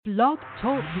Blog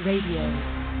Talk Radio.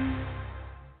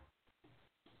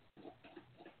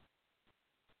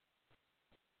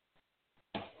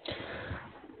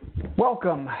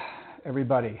 Welcome,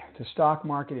 everybody, to Stock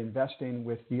Market Investing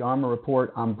with the ARMA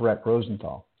Report. I'm Brett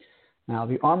Rosenthal. Now,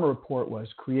 the ARMA Report was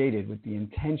created with the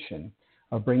intention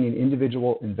of bringing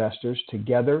individual investors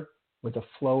together with a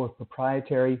flow of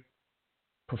proprietary,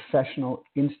 professional,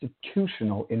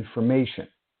 institutional information.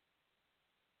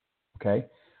 Okay?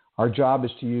 Our job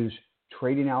is to use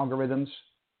trading algorithms,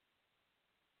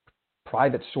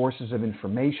 private sources of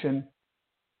information,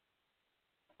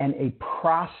 and a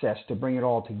process to bring it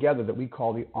all together that we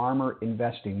call the ARMA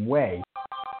Investing Way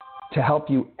to help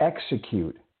you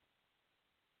execute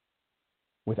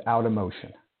without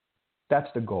emotion. That's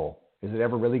the goal. Is it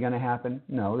ever really going to happen?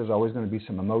 No, there's always going to be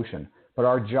some emotion. But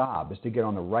our job is to get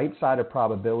on the right side of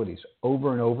probabilities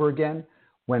over and over again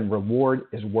when reward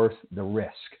is worth the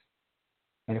risk.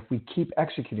 And if we keep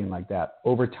executing like that,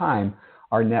 over time,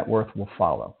 our net worth will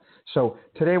follow. So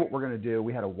today what we're going to do,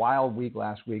 we had a wild week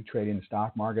last week trading the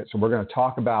stock market. So we're going to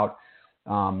talk about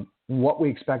what we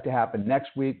expect to happen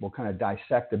next week. We'll kind of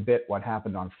dissect a bit what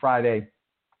happened on Friday.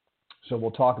 So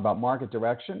we'll talk about market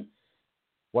direction,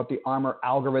 what the ARMA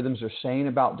algorithms are saying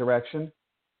about direction.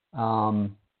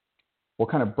 We'll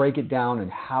kind of break it down and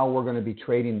how we're going to be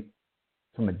trading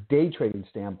from a day trading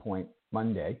standpoint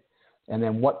Monday, and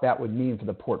then what that would mean for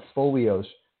the portfolios,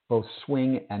 both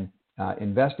swing and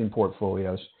investing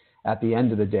portfolios at the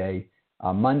end of the day,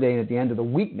 Monday, and at the end of the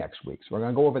week next week. So we're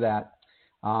going to go over that.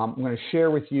 I'm going to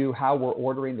share with you how we're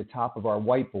ordering the top of our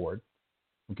whiteboard.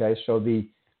 Okay, so the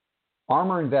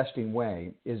ARMA Investing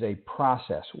Way is a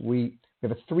process. We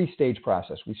have a three-stage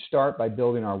process. We start by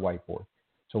building our whiteboard.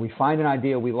 So we find an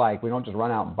idea we like. We don't just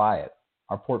run out and buy it.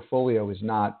 Our portfolio is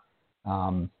not,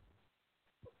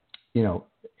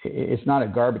 it's not a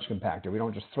garbage compactor. We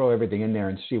don't just throw everything in there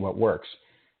and see what works.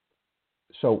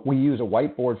 So we use a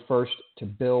whiteboard first to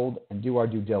build and do our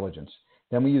due diligence.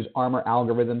 Then we use ARMA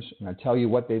algorithms, and I tell you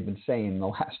what they've been saying in the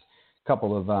last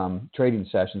couple of trading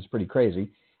sessions. Pretty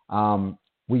crazy.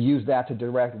 We use that to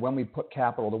direct when we put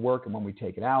capital to work and when we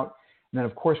take it out. And then,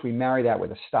 of course, we marry that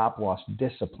with a stop-loss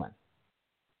discipline.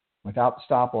 Without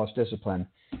stop-loss discipline,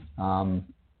 none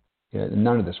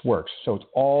of this works. So it's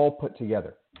all put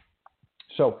together.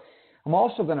 So I'm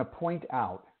also going to point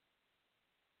out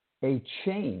a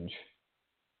change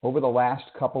over the last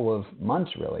couple of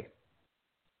months, really,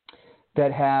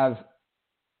 that have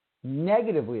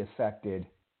negatively affected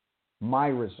my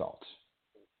results.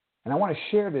 And I want to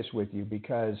share this with you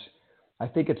because I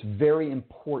think it's very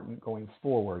important going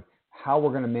forward how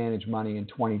we're going to manage money in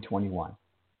 2021.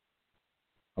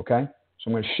 Okay? So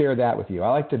I'm going to share that with you. I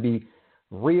like to be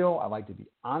real. I like to be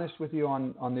honest with you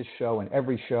on this show and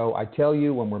every show. I tell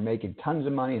you when we're making tons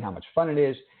of money and how much fun it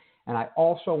is. And I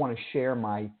also want to share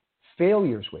my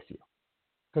failures with you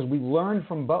because we learn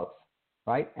from both,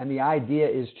 right? And the idea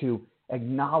is to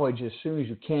acknowledge as soon as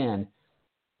you can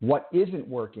what isn't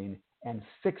working and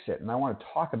fix it. And I want to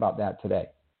talk about that today.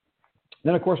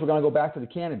 Then, of course, we're going to go back to the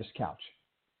cannabis couch.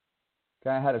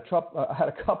 Okay, I had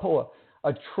a couple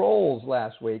of trolls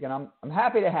last week, and I'm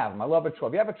happy to have them. I love a troll.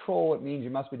 If you have a troll, it means you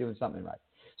must be doing something right.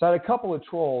 So I had a couple of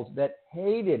trolls that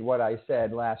hated what I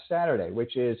said last Saturday,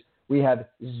 which is we have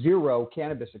zero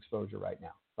cannabis exposure right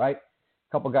now, right?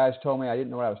 A couple guys told me I didn't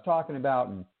know what I was talking about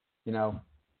and,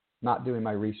 not doing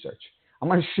my research. I'm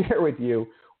going to share with you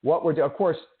what we're doing. Of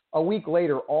course, a week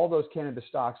later, all those cannabis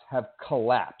stocks have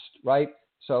collapsed, right?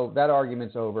 So that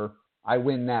argument's over. I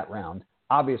win that round.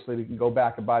 Obviously, we can go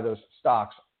back and buy those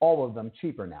stocks, all of them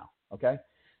cheaper now, okay?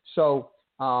 So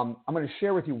I'm going to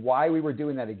share with you why we were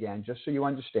doing that again, just so you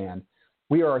understand.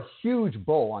 We are a huge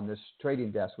bull on this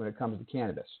trading desk when it comes to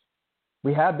cannabis.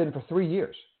 We have been for 3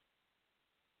 years.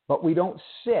 But we don't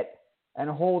sit and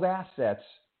hold assets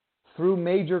through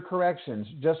major corrections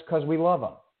just because we love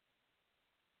them,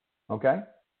 okay?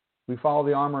 We follow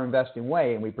the ARMA Investing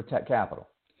Way and we protect capital.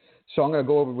 So I'm going to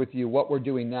go over with you what we're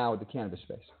doing now with the cannabis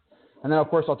space. And then, of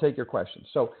course, I'll take your questions.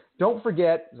 So don't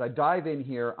forget, as I dive in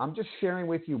here, I'm just sharing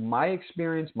with you my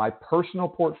experience, my personal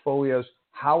portfolios,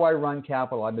 how I run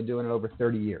capital. I've been doing it over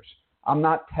 30 years. I'm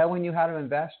not telling you how to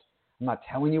invest. I'm not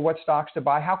telling you what stocks to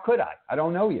buy. How could I? I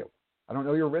don't know you. I don't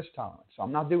know your risk tolerance, so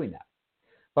I'm not doing that.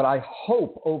 But I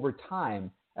hope over time,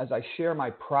 as I share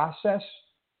my process,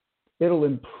 it'll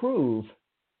improve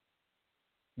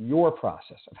your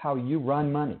process of how you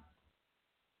run money.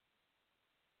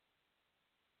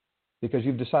 Because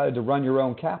you've decided to run your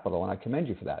own capital, and I commend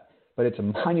you for that. But it's a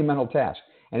monumental task.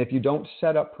 And if you don't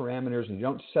set up parameters and you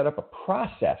don't set up a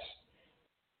process,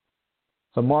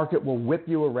 The market will whip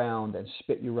you around and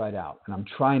spit you right out. And I'm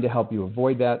trying to help you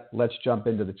avoid that. Let's jump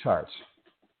into the charts.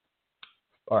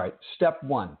 All right, step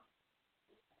one.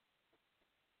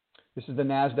 This is the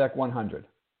NASDAQ 100.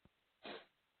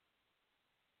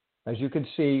 As you can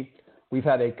see, we've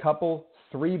had a couple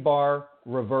 3-bar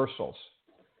reversals.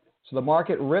 So the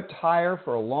market ripped higher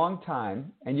for a long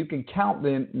time, and you can count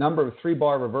the number of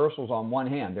 3-bar reversals on one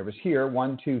hand. There was here,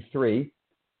 1, 2, 3,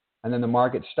 and then the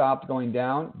market stopped going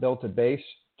down, built a base,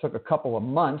 took a couple of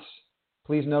months.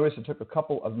 Please notice it took a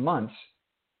couple of months,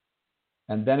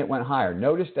 and then it went higher.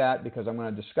 Notice that because I'm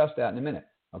going to discuss that in a minute,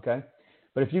 okay?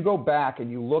 But if you go back and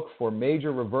you look for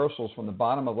major reversals from the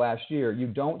bottom of last year, you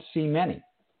don't see many.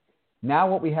 Now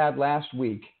what we had last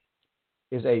week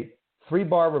is a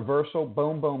 3-bar reversal,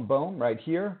 boom, boom, boom, right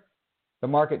here. The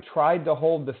market tried to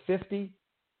hold the 50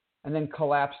 and then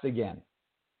collapsed again.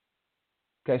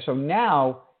 Okay, so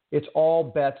now it's all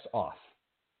bets off.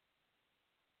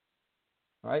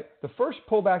 All right, the first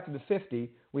pullback to the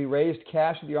 50, we raised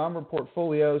cash in the ARMOR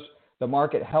portfolios. The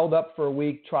market held up for a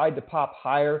week, tried to pop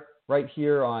higher right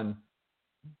here on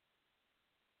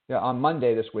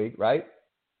Monday this week, right?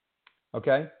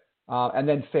 Okay, and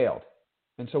then failed.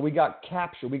 And so we got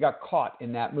captured, we got caught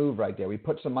in that move right there. We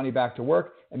put some money back to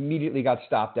work, immediately got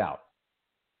stopped out.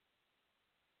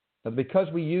 But because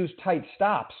we used tight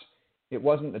stops, it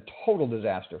wasn't a total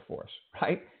disaster for us,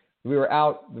 right? We were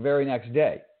out the very next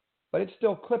day, but it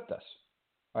still clipped us.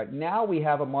 All right, now we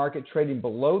have a market trading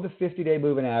below the 50-day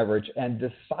moving average, and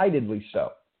decidedly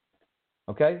so.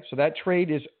 Okay, so that trade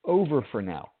is over for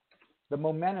now. The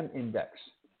momentum index,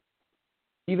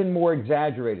 even more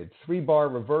exaggerated. 3-bar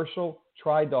reversal,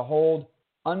 tried to hold,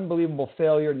 unbelievable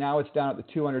failure. Now it's down at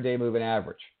the 200-day moving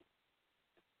average.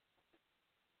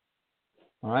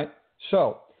 All right,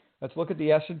 so let's look at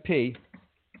the S&P.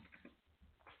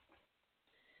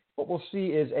 What we'll see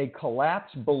is a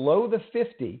collapse below the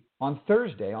 50 on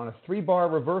Thursday on a 3-bar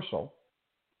reversal.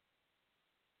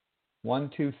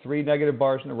 1, 2, 3 negative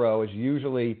bars in a row is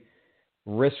usually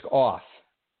risk off.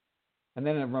 And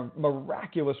then a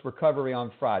miraculous recovery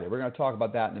on Friday. We're going to talk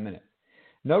about that in a minute.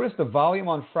 Notice the volume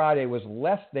on Friday was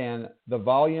less than the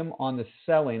volume on the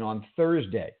selling on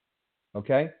Thursday.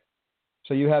 Okay?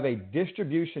 So you have a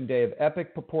distribution day of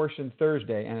epic proportion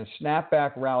Thursday and a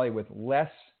snapback rally with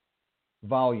less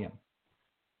volume.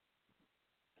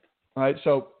 All right,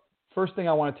 so first thing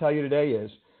I want to tell you today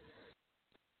is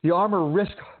the ARMOR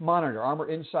Risk Monitor. ARMOR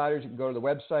Insiders, you can go to the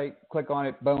website, click on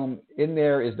it, boom. In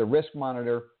there is the Risk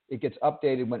Monitor. It gets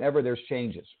updated whenever there's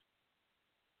changes.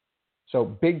 So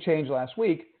big change last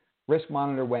week, Risk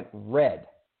Monitor went red.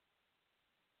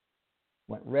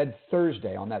 Went red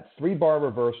Thursday on that 3-bar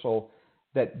reversal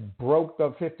that broke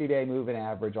the 50-day moving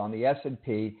average on the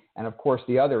S&P, and of course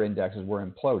the other indexes were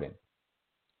imploding.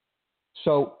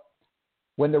 So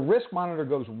when the Risk Monitor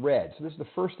goes red, so this is the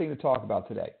first thing to talk about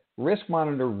today. Risk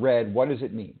Monitor red, what does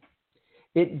it mean?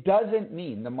 It doesn't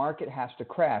mean the market has to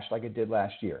crash like it did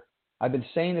last year. I've been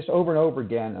saying this over and over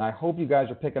again, and I hope you guys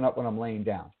are picking up what I'm laying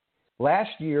down.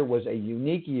 Last year was a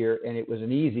unique year, and it was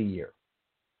an easy year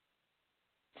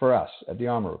for us at the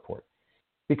ARMOR Report.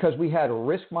 Because we had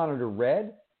Risk Monitor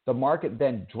red, the market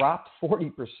then dropped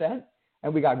 40%,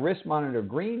 and we got Risk Monitor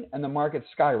green, and the market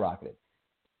skyrocketed.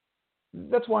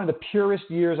 That's one of the purest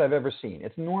years I've ever seen.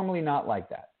 It's normally not like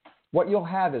that. What you'll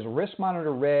have is Risk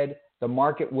Monitor red, the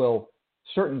market will,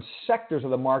 certain sectors of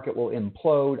the market will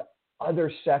implode,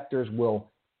 other sectors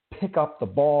will pick up the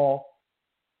ball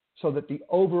so that the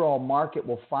overall market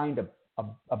will find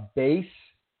a base,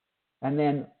 and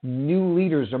then new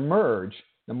leaders emerge,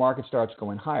 the market starts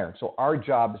going higher. So our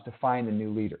job is to find the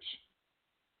new leaders.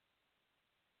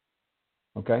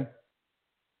 Okay?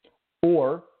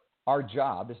 Or our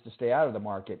job is to stay out of the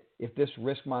market if this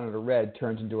Risk Monitor red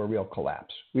turns into a real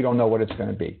collapse. We don't know what it's going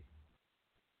to be.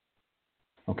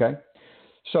 Okay?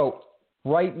 So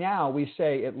right now we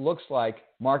say it looks like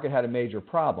market had a major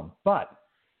problem. But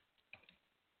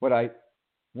what I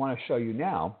want to show you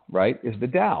now, right, is the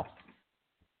Dow.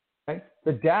 Okay?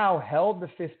 The Dow held the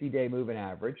 50-day moving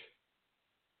average.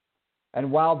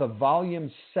 And while the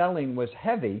volume selling was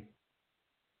heavy,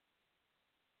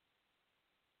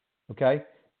 okay,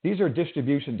 these are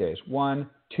distribution days. 1,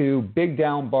 2, big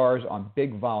down bars on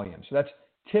big volume. So that's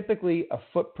typically a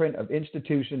footprint of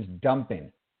institutions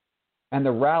dumping. And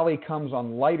the rally comes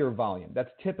on lighter volume.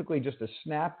 That's typically just a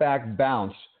snapback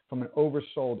bounce from an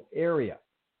oversold area.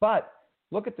 But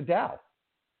look at the Dow.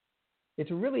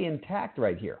 It's really intact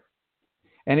right here.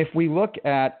 And if we look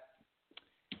at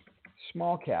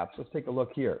small caps, let's take a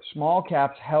look here. Small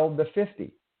caps held the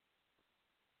 50.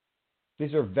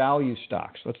 These are value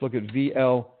stocks. Let's look at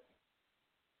VLUE.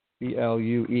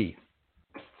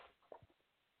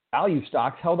 Value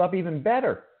stocks held up even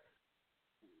better.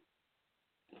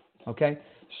 Okay,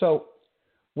 so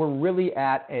we're really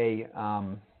at a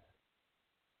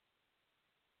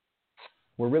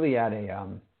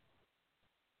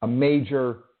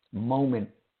major moment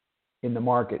in the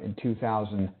market in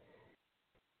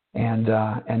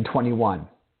 2021.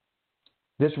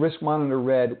 This risk monitor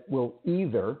red will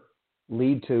either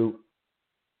lead to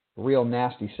real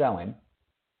nasty selling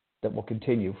that will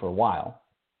continue for a while,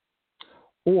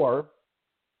 or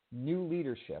new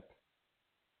leadership.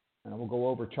 And we'll go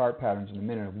over chart patterns in a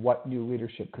minute of what new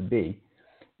leadership could be.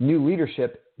 New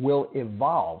leadership will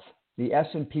evolve. The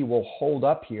S&P will hold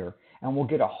up here, and we'll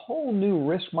get a whole new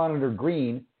risk monitor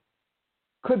green.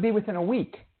 Could be within a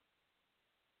week.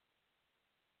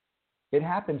 It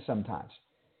happens sometimes.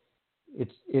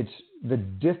 It's the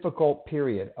difficult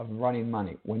period of running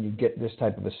money when you get this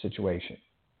type of a situation.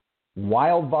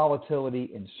 Wild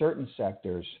volatility in certain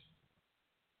sectors,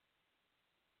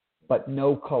 but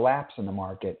no collapse in the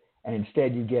market. And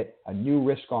instead you get a new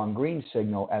risk on green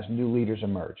signal as new leaders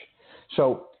emerge.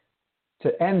 So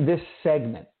to end this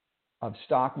segment of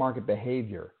stock market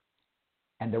behavior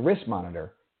and the risk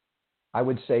monitor, I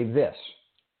would say this: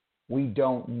 we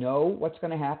don't know what's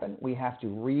going to happen. We have to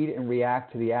read and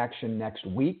react to the action next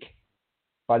week.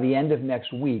 By the end of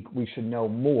next week, we should know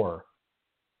more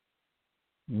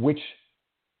which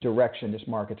direction this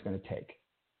market's going to take.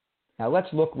 Now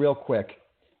let's look real quick,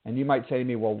 and you might say to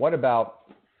me, well, what about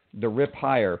the rip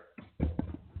higher?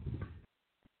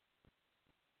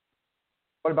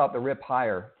 What about the rip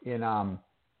higher in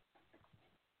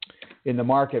the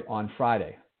market on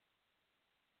Friday?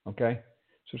 Okay,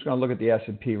 so just going to look at the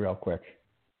S&P real quick.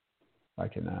 If I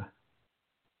can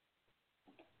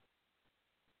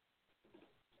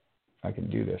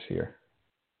do this here.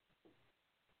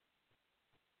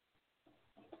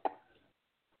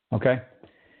 Okay.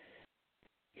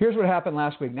 Here's what happened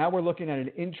last week. Now we're looking at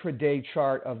an intraday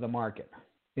chart of the market.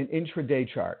 An intraday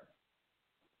chart.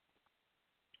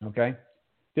 Okay.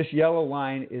 This yellow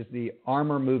line is the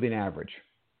ARMOR moving average.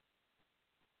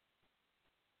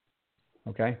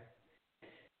 Okay.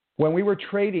 When we were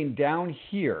trading down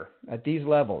here at these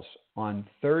levels on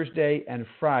Thursday and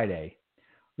Friday,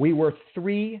 we were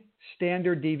 3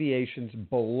 standard deviations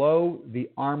below the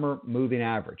ARMOR moving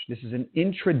average. This is an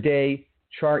intraday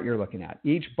chart you're looking at.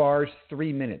 Each bar is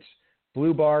 3 minutes.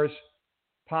 Blue bars,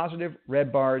 positive.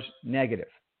 Red bars, negative.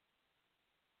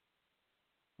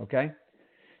 Okay?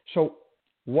 So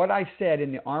what I said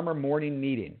in the ARMOR morning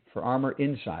meeting for ARMOR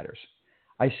insiders,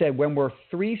 I said when we're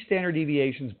 3 standard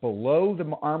deviations below the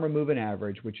ARMOR moving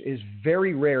average, which is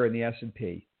very rare in the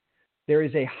S&P, there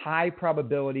is a high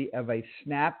probability of a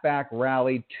snapback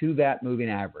rally to that moving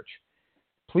average.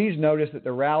 Please notice that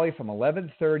the rally from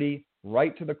 11:30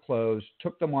 right to the close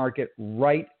took the market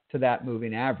right to that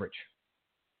moving average.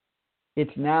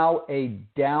 It's now a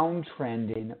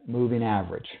downtrending moving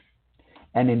average.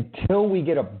 And until we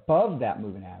get above that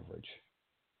moving average,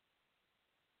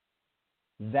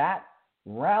 that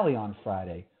rally on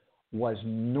Friday was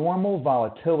normal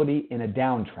volatility in a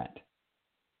downtrend.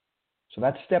 So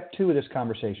that's step 2 of this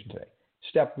conversation today.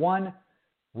 Step 1,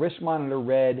 risk monitor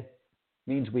red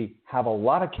means we have a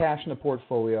lot of cash in the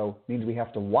portfolio, means we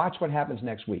have to watch what happens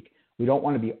next week. We don't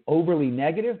want to be overly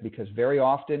negative because very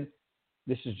often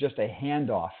this is just a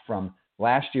handoff from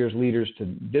last year's leaders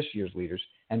to this year's leaders.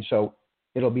 And so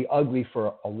it'll be ugly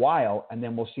for a while, and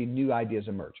then we'll see new ideas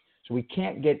emerge. So we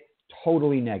can't get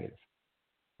totally negative,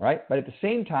 right? But at the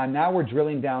same time, now we're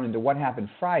drilling down into what happened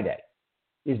Friday.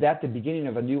 Is that the beginning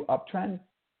of a new uptrend?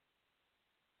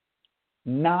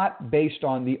 Not based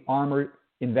on the ARMOR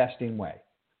investing way.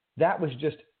 That was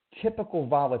just typical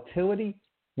volatility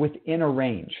within a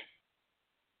range.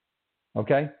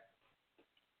 Okay?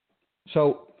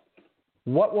 So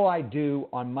what will I do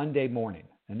on Monday morning?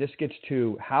 And this gets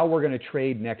to how we're going to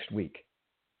trade next week.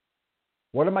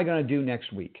 What am I going to do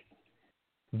next week?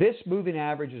 This moving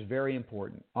average is very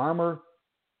important. ARMOR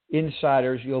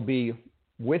insiders, you'll be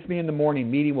with me in the morning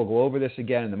meeting. We'll go over this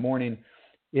again in the morning.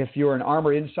 If you're an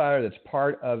ARMOR insider that's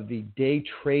part of the day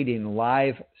trading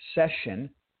live session,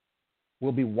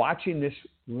 we'll be watching this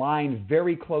line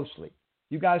very closely.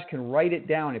 You guys can write it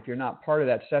down if you're not part of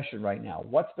that session right now.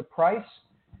 What's the price?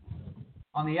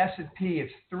 On the S&P,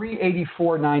 it's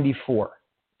 384.94.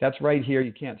 That's right here.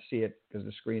 You can't see it because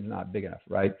the screen's not big enough,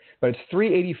 right? But it's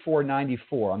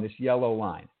 384.94 on this yellow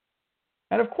line.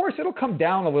 And of course, it'll come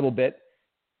down a little bit.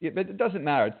 But it doesn't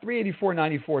matter.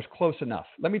 384.94 is close enough.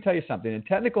 Let me tell you something. In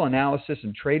technical analysis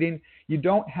and trading, you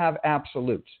don't have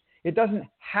absolutes. It doesn't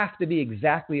have to be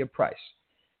exactly a price.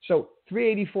 So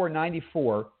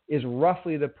 384.94 is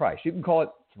roughly the price. You can call it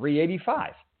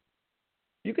 385.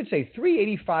 You could say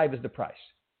 385 is the price.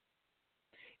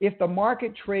 If the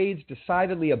market trades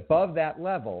decidedly above that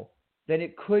level, then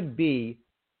it could be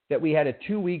that we had a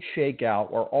 2-week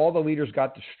shakeout where all the leaders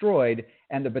got destroyed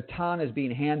and the baton is being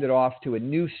handed off to a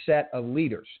new set of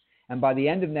leaders. And by the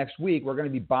end of next week, we're going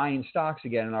to be buying stocks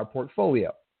again in our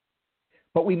portfolio.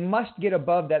 But we must get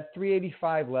above that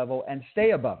 385 level and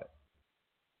stay above it.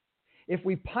 If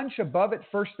we punch above it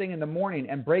first thing in the morning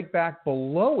and break back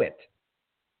below it,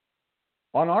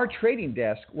 on our trading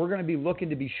desk, we're going to be looking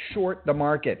to be short the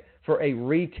market for a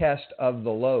retest of the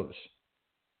lows.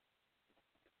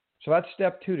 So that's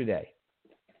step 2 today.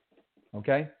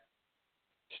 Okay?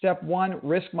 Step 1,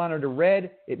 risk monitor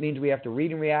red. It means we have to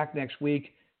read and react next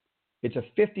week. It's a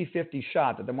 50-50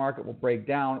 shot that the market will break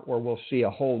down or we'll see a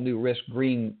whole new risk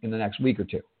green in the next week or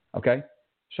two. Okay?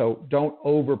 So don't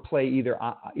overplay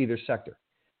either sector.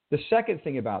 The second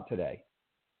thing about today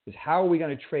is how are we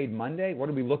going to trade Monday? What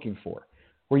are we looking for?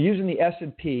 We're using the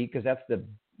S&P because that's the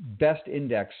best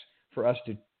index for us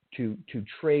to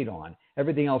trade on.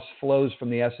 Everything else flows from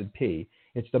the S&P.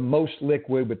 It's the most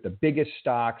liquid with the biggest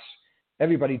stocks.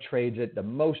 Everybody trades it. The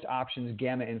most options,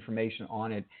 gamma information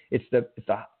on it. It's the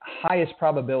highest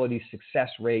probability success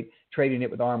rate trading it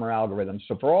with Armor algorithms.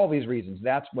 So for all these reasons,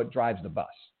 that's what drives the bus.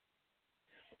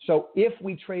 So if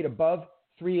we trade above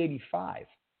 385,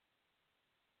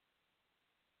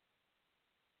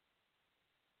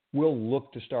 we'll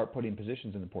look to start putting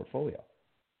positions in the portfolio.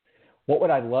 What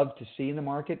would I love to see in the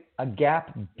market? A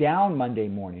gap down Monday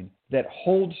morning that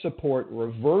holds support,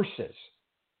 reverses,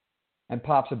 and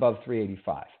pops above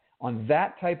 385. On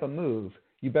that type of move,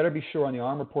 you better be sure on the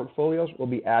Armor portfolios we'll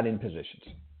be adding positions.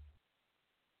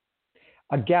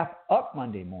 A gap up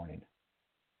Monday morning,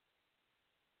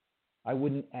 I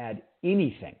wouldn't add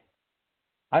anything.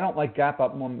 I don't like gap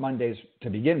up Mondays to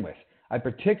begin with. I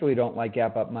particularly don't like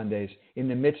gap up Mondays in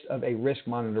the midst of a risk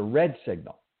monitor red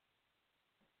signal.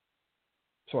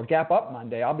 So a gap up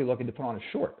Monday, I'll be looking to put on a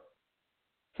short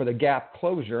for the gap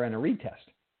closure and a retest.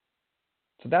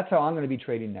 So that's how I'm going to be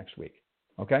trading next week.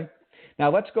 Okay?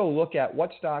 Now let's go look at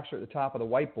what stocks are at the top of the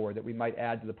whiteboard that we might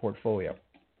add to the portfolio.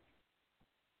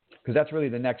 Because that's really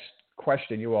the next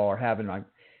question you all are having. I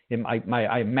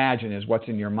imagine is what's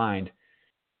in your mind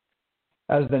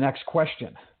as the next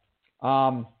question.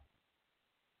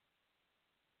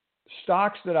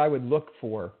 Stocks that I would look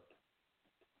for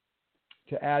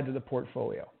to add to the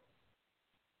portfolio.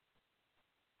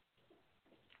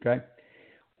 Okay?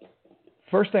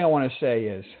 First thing I want to say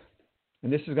is,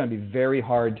 and this is going to be very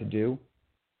hard to do,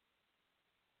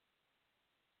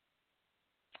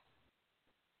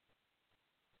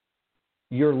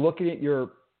 you're looking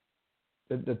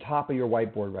at the top of your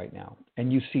whiteboard right now,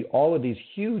 and you see all of these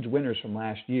huge winners from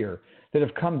last year that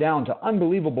have come down to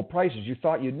unbelievable prices you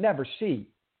thought you'd never see.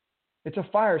 It's a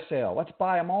fire sale. Let's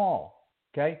buy them all.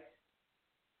 Okay?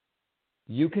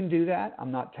 You can do that.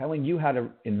 I'm not telling you how to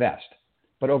invest.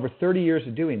 But over 30 years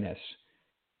of doing this,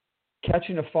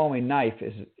 catching a falling knife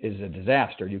is a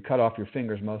disaster. You cut off your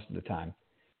fingers most of the time.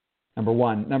 Number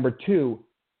one. Number two,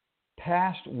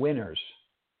 past winners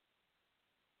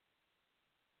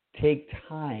take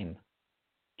time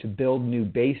to build new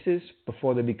bases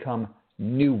before they become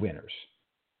new winners.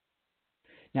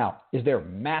 Now, is there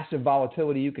massive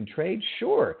volatility you can trade?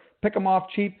 Sure. Pick them off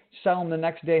cheap, sell them the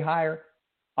next day higher.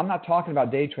 I'm not talking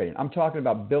about day trading. I'm talking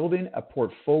about building a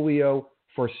portfolio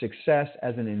for success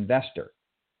as an investor.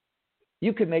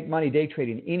 You can make money day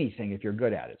trading anything if you're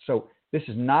good at it. So this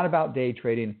is not about day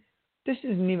trading. This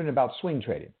isn't even about swing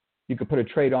trading. You could put a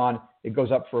trade on, it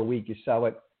goes up for a week, you sell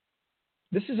it.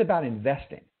 This is about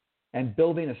investing and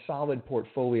building a solid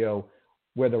portfolio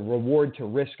where the reward to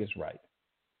risk is right.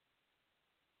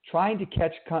 Trying to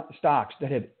catch stocks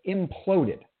that have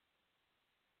imploded.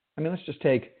 I mean, let's just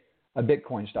take a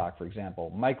Bitcoin stock, for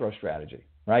example, MicroStrategy,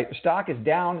 right? The stock is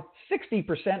down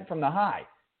 60% from the high.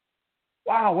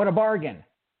 Wow, what a bargain.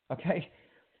 Okay?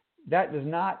 That does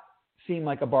not seem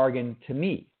like a bargain to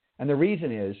me. And the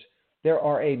reason is there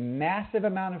are a massive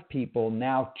amount of people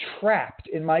now trapped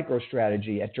in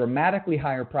MicroStrategy at dramatically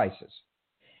higher prices.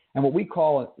 And what we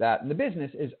call that in the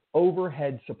business is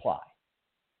overhead supply.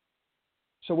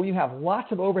 So when you have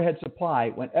lots of overhead supply,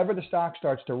 whenever the stock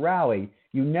starts to rally,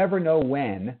 you never know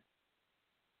when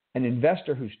an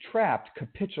investor who's trapped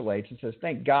capitulates and says,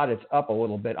 thank God it's up a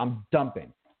little bit, I'm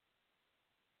dumping.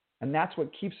 And that's what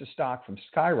keeps the stock from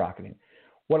skyrocketing.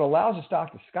 What allows a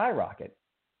stock to skyrocket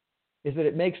is that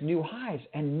it makes new highs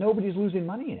and nobody's losing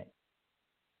money in it.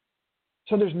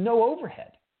 So there's no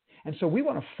overhead. And so we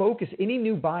want to focus any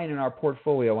new buying in our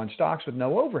portfolio on stocks with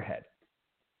no overhead.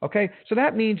 Okay? So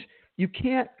that means you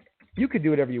could do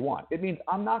whatever you want. It means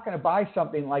I'm not going to buy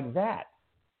something like that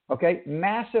Okay,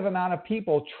 massive amount of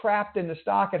people trapped in the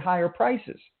stock at higher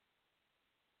prices.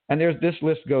 And this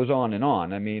list goes on and on.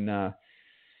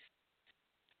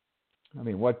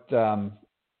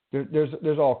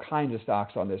 There's all kinds of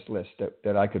stocks on this list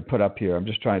that I could put up here. I'm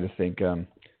just trying to think of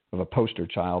a poster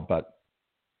child, but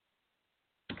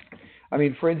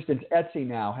for instance, Etsy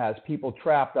now has people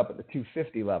trapped up at the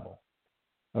 250 level.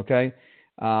 Okay.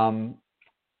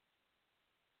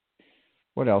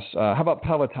 What else? How about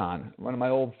Peloton? One of my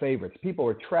old favorites. People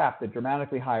are trapped at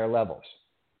dramatically higher levels.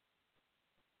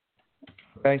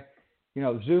 Okay.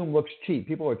 Zoom looks cheap.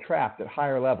 People are trapped at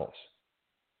higher levels.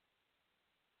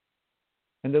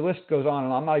 And the list goes on,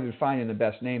 and I'm not even finding the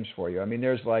best names for you.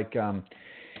 There's like,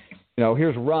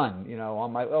 here's Run,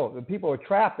 the people are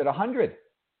trapped at 100.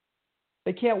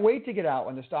 They can't wait to get out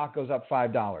when the stock goes up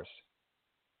 $5.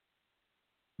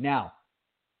 Now,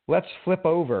 let's flip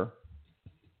over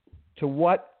to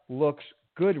what looks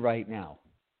good right now.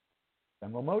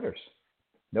 General Motors.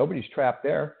 Nobody's trapped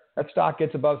there. That stock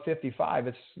gets above 55.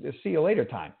 It's see you later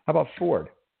time. How about Ford?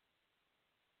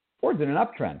 Ford's in an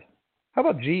uptrend. How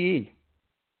about GE?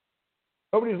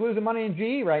 Nobody's losing money in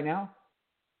GE right now.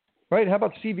 Right? How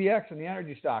about CVX and the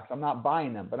energy stocks? I'm not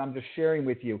buying them, but I'm just sharing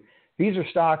with you. These are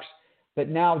stocks that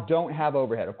now don't have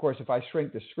overhead. Of course, if I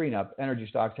shrink the screen up, energy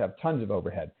stocks have tons of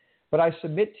overhead. But I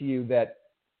submit to you that,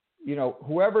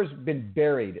 whoever's been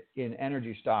buried in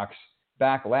energy stocks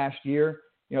back last year,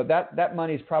 that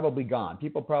money's probably gone.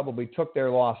 People probably took their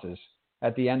losses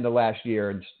at the end of last year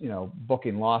and,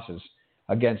 booking losses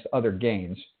against other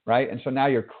gains, right? And so now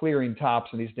you're clearing tops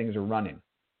and these things are running.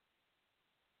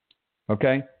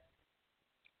 Okay?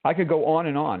 I could go on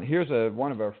and on. Here's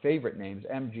one of our favorite names,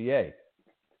 MGA.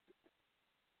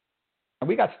 And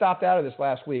we got stopped out of this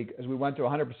last week as we went to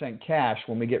 100% cash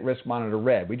when we get risk monitor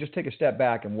red. We just take a step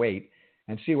back and wait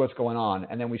and see what's going on,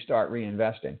 and then we start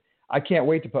reinvesting. I can't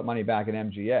wait to put money back in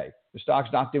MGA. The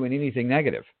stock's not doing anything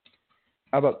negative.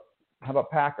 How about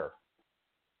Packer?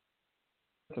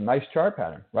 It's a nice chart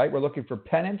pattern, right? We're looking for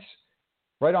pennants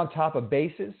right on top of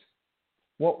bases.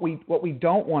 What we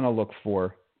don't want to look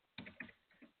for,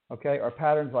 okay, are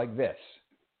patterns like this.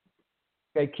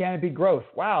 Okay, Canopy growth.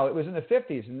 Wow, it was in the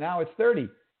 50s and now it's 30.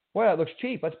 Well, it looks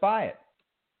cheap. Let's buy it.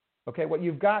 Okay, what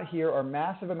you've got here are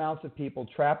massive amounts of people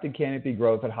trapped in Canopy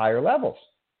growth at higher levels.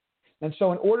 And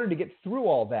so in order to get through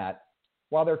all that,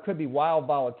 while there could be wild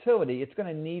volatility, it's going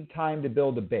to need time to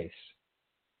build a base.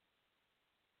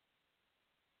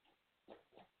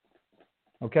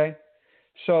 Okay?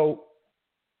 So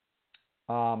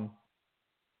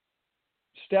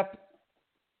step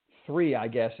 3, I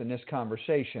guess, in this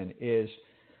conversation is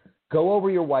go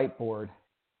over your whiteboard,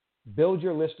 build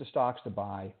your list of stocks to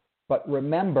buy, but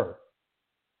remember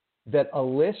that a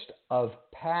list of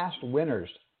past winners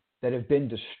that have been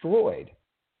destroyed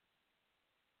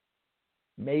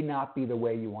may not be the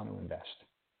way you want to invest.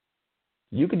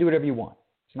 You can do whatever you want.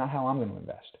 It's not how I'm going to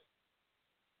invest.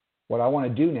 What I want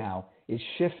to do now is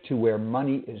shift to where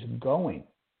money is going.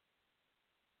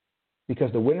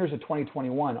 Because the winners of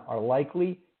 2021 are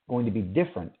likely going to be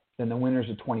different than the winners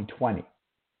of 2020.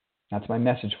 That's my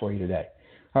message for you today.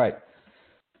 All right.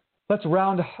 Let's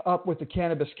round up with the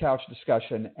Cannabis Couch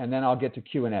discussion, and then I'll get to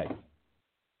Q&A.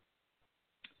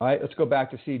 All right, let's go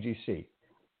back to CGC.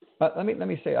 Let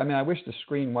me say, I wish the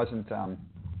screen wasn't,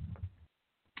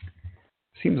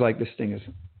 seems like this thing is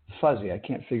fuzzy. I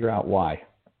can't figure out why.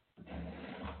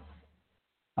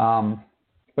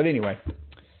 But anyway,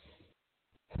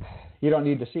 you don't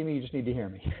need to see me, you just need to hear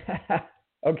me.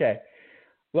 Okay,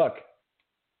 look,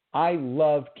 I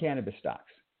love cannabis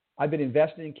stocks. I've been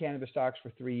investing in cannabis stocks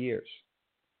for 3 years.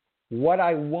 What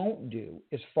I won't do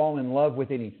is fall in love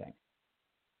with anything.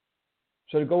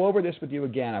 So to go over this with you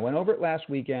again, I went over it last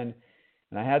weekend,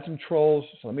 and I had some trolls,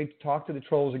 so let me talk to the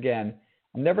trolls again.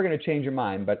 I'm never going to change your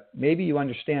mind, but maybe you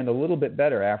understand a little bit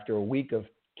better after a week of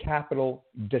capital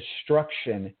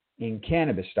destruction in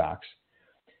cannabis stocks,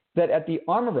 that at the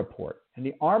ARMOR report and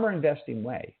the ARMOR investing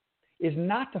way is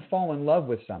not to fall in love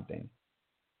with something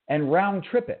and round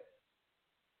trip it.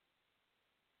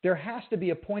 There has to be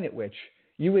a point at which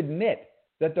you admit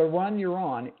that the run you're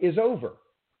on is over.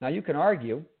 Now you can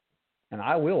argue, and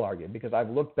I will argue because I've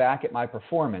looked back at my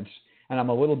performance and I'm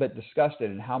a little bit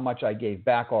disgusted in how much I gave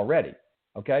back already.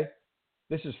 Okay?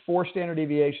 This is 4 standard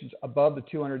deviations above the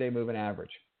 200-day moving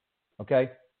average. Okay?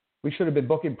 We should have been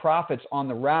booking profits on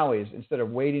the rallies instead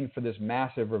of waiting for this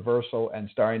massive reversal and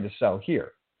starting to sell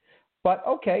here. But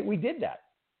okay, we did that.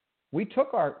 We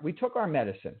took our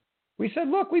medicine. We said,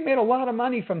 look, we made a lot of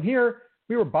money from here.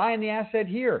 We were buying the asset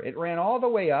here. It ran all the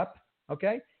way up,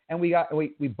 okay? And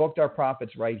we booked our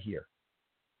profits right here.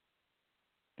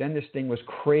 Then this thing was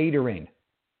cratering.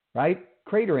 right?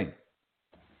 Cratering.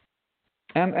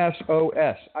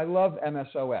 MSOS. I love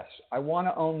MSOS. I want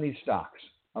to own these stocks,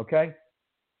 okay?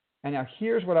 And now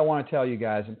here's what I want to tell you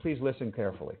guys, and please listen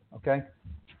carefully, okay?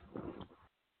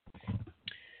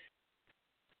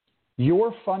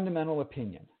 Your fundamental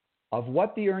opinion of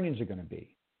what the earnings are going to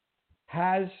be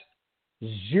has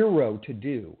zero to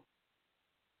do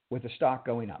with the stock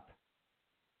going up.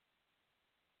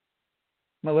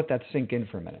 I'm going to let that sink in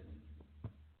for a minute.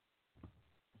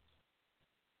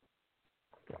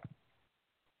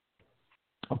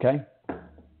 Okay?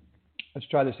 Let's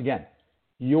try this again.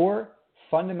 Your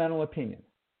fundamental opinion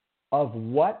of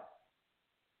what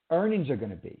earnings are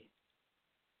going to be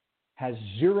has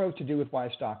zero to do with why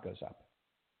a stock goes up.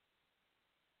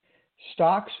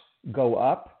 Stocks go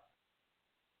up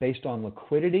based on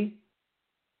liquidity,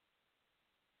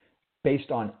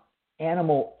 based on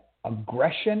animal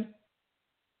aggression,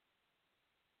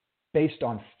 based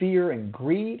on fear and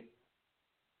greed.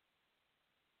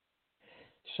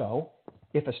 So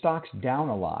if a stock's down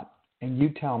a lot and you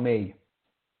tell me,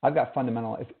 I've got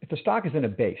fundamental, if the stock is in a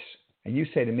base and you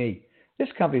say to me, this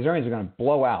company's earnings are going to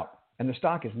blow out and the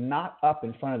stock is not up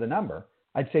in front of the number,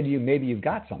 I'd say to you, maybe you've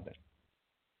got something.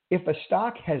 If a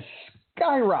stock has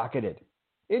skyrocketed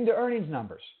into earnings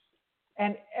numbers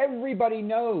and everybody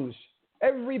knows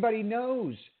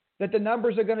that the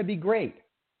numbers are going to be great,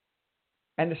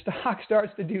 and the stock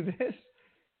starts to do this,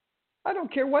 I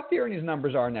don't care what the earnings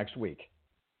numbers are next week.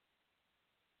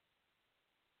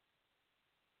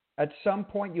 At some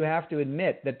point, you have to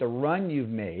admit that the run you've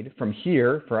made from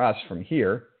here, for us, from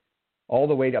here, all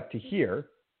the way up to here,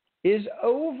 is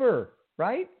over,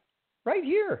 right? Right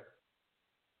here.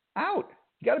 Out.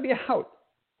 You got to be out.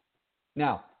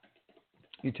 Now,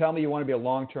 you tell me you want to be a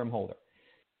long-term holder.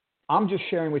 I'm just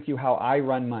sharing with you how I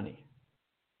run money.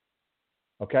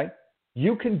 Okay?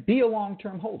 You can be a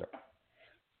long-term holder.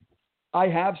 I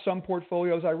have some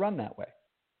portfolios I run that way,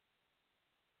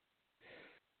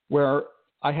 where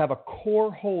I have a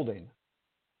core holding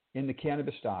in the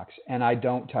cannabis stocks and I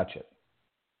don't touch it.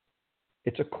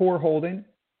 It's a core holding,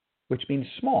 which means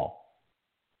small.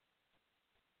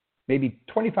 Maybe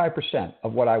 25%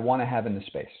 of what I want to have in the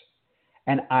space.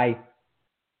 And I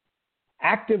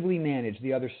actively manage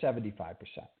the other 75%.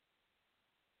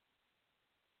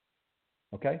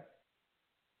 Okay?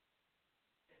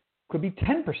 Could be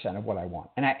 10% of what I want.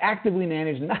 And I actively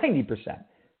manage 90%.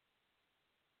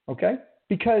 Okay?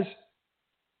 Because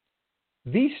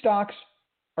these stocks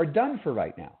are done for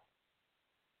right now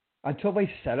until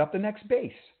they set up the next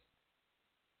base.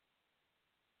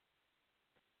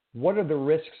 What are the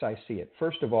risks I see it?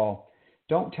 First of all,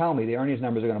 don't tell me the earnings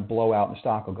numbers are going to blow out and the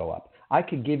stock will go up. I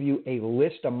could give you a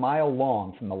list a mile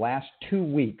long from the last 2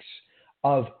 weeks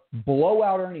of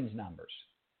blowout earnings numbers.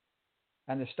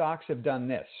 And the stocks have done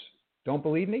this. Don't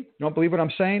believe me? Don't believe what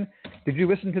I'm saying? Did you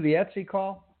listen to the Etsy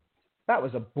call? That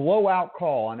was a blowout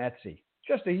call on Etsy.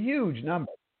 Just a huge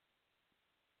number.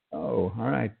 Oh, all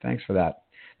right. Thanks for that.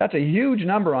 That's a huge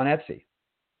number on Etsy.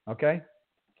 Okay?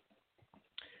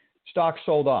 Stock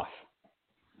sold off.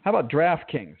 How about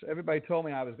DraftKings? Everybody told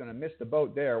me I was going to miss the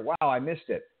boat there. Wow, I missed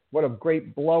it. What a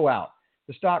great blowout.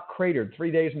 The stock cratered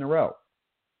 3 days in a row.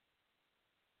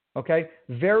 Okay?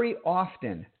 Very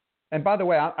often, and by the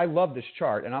way, I love this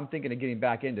chart, and I'm thinking of getting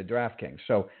back into DraftKings.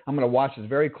 So I'm going to watch this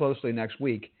very closely next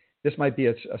week. This might be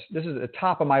this is the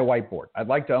top of my whiteboard. I'd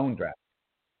like to own DraftKings.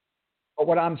 But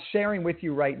what I'm sharing with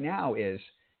you right now is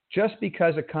just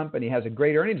because a company has a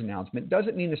great earnings announcement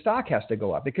doesn't mean the stock has to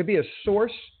go up. It could be a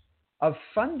source of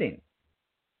funding.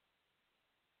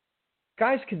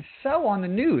 Guys can sell on the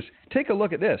news. Take a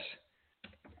look at this.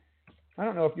 I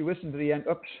don't know if you listened to the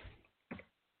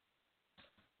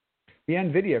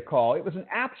NVIDIA call. It was an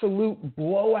absolute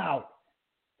blowout.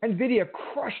 NVIDIA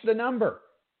crushed the number.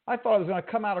 I thought it was going to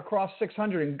come out across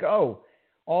 600 and go.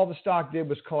 All the stock did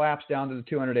was collapse down to the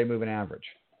 200-day moving average.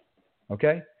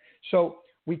 Okay? So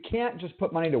we can't just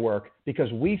put money to work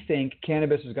because we think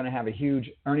cannabis is going to have a huge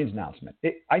earnings announcement.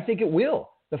 I think it will.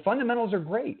 The fundamentals are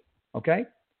great. Okay?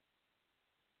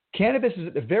 Cannabis is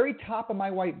at the very top of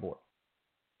my whiteboard.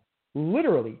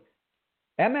 Literally,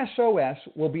 MSOS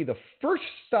will be the first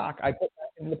stock I put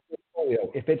back in the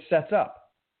portfolio if it sets up.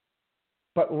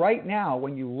 But right now,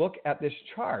 when you look at this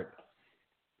chart,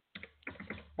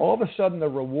 all of a sudden the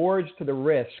rewards to the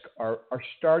risk are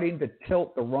starting to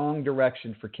tilt the wrong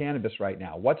direction for cannabis right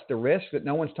now. What's the risk that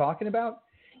no one's talking about?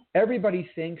 Everybody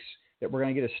thinks that we're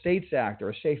going to get a States Act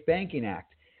or a Safe Banking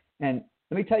Act. And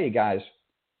let me tell you guys,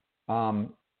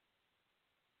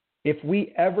 if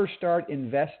we ever start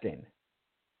investing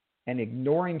and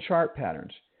ignoring chart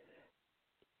patterns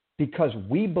because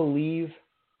we believe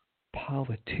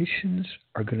politicians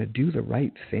are going to do the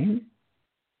right thing,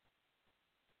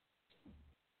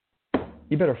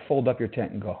 you better fold up your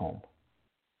tent and go home.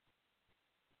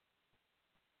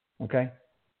 Okay?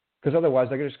 Because otherwise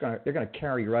they're going to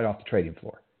carry you right off the trading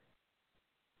floor.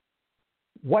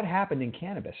 What happened in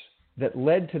cannabis that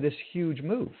led to this huge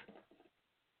move?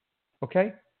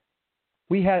 Okay?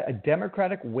 We had a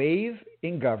Democratic wave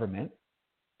in government.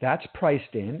 That's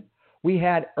priced in. We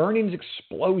had earnings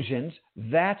explosions.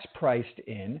 That's priced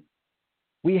in.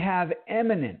 We have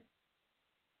imminent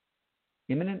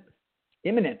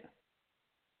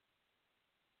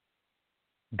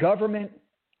government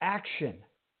action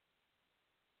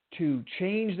to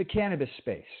change the cannabis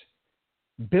space.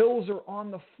 Bills are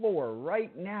on the floor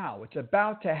right now. It's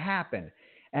about to happen.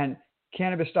 And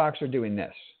cannabis stocks are doing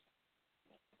this.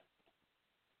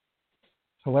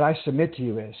 So what I submit to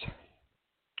you is,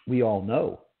 we all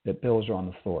know that bills are on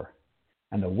the floor.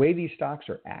 And the way these stocks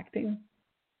are acting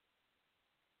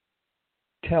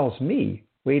tells me,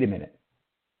 wait a minute,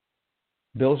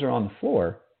 bills are on the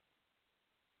floor.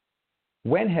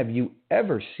 When have you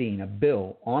ever seen a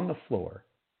bill on the floor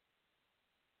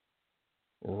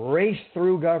race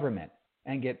through government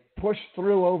and get pushed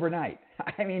through overnight?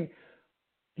 I mean,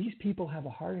 these people have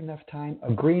a hard enough time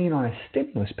agreeing on a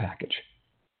stimulus package.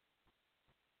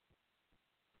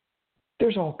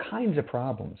 There's all kinds of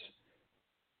problems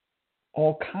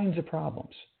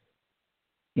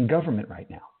in government right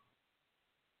now.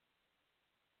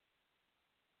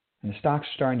 And the stocks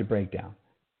are starting to break down.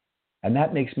 And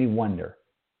that makes me wonder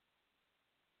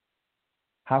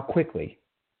how quickly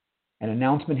an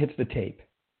announcement hits the tape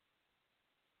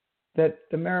that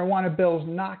the marijuana bill is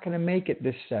not going to make it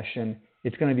this session.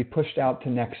 It's going to be pushed out to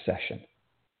next session.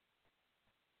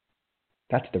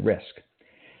 That's the risk.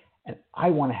 And I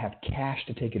want to have cash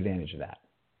to take advantage of that.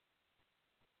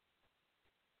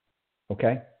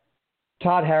 Okay?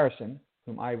 Todd Harrison,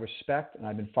 whom I respect and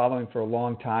I've been following for a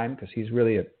long time because he's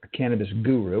really a cannabis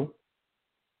guru,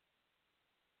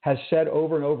 has said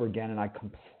over and over again, and I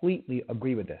completely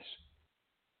agree with this,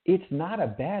 it's not a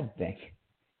bad thing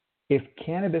if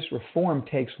cannabis reform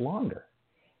takes longer,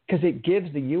 because it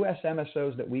gives the U.S.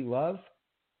 MSOs that we love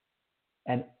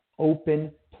an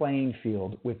open playing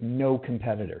field with no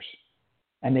competitors.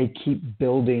 And they keep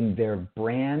building their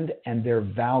brand and their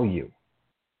value.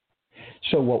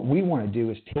 So what we want to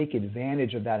do is take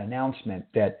advantage of that announcement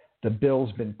that the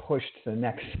bill's been pushed to the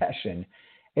next session.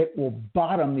 It will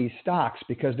bottom these stocks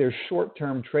because there's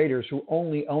short-term traders who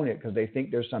only own it because they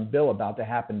think there's some bill about to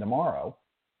happen tomorrow.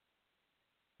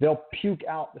 They'll puke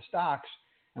out the stocks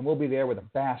and we'll be there with a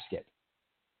basket.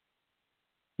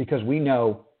 Because we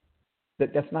know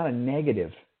that that's not a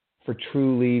negative for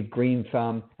True Leaf, Green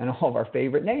Thumb, and all of our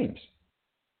favorite names.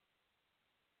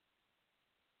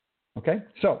 Okay?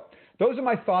 So those are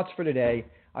my thoughts for today.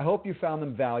 I hope you found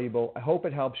them valuable. I hope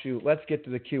it helps you. Let's get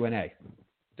to the Q&A.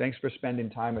 Thanks for spending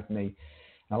time with me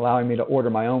and allowing me to order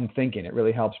my own thinking. It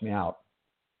really helps me out.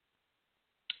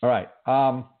 All right.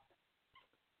 What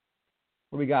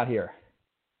do we got here?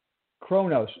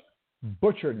 Kronos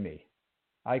butchered me.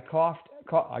 I cost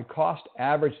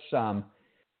average some,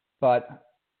 but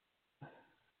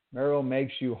Merrill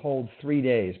makes you hold 3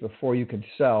 days before you can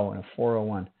sell in a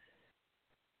 401.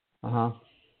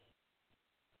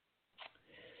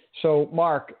 So,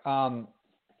 Mark,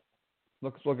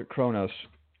 let's look at Kronos.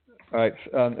 All right.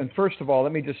 And first of all,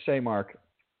 let me just say, Mark,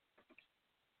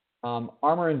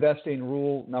 Armor Investing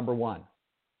rule number 1.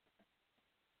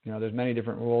 You know, there's many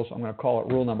different rules. I'm going to call it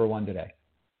rule number 1 today.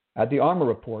 At the Armor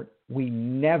Report, we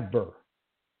never,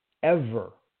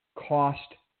 ever cost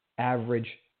average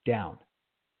down.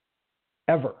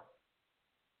 Ever.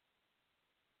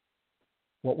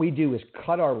 What we do is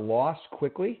cut our loss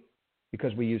quickly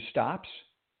because we use stops.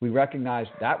 We recognize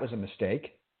that was a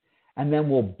mistake. And then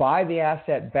we'll buy the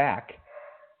asset back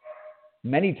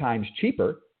many times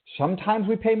cheaper. Sometimes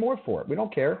we pay more for it. We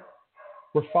don't care.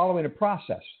 We're following a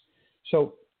process.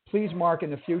 So please, Mark, in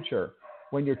the future,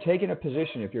 when you're taking a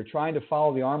position, if you're trying to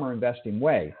follow the Armor Investing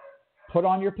way, put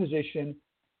on your position,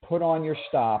 put on your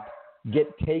stop, get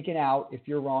taken out if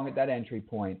you're wrong at that entry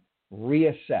point,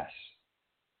 reassess.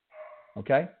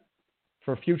 Okay?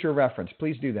 For future reference,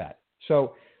 please do that.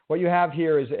 So what you have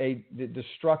here is a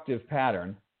destructive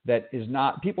pattern that is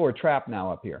not, people are trapped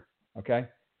now up here. Okay?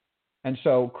 And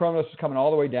so Kronos is coming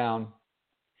all the way down.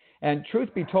 And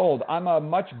truth be told, I'm a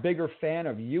much bigger fan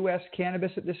of U.S.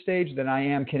 cannabis at this stage than I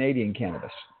am Canadian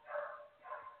cannabis.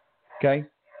 Okay?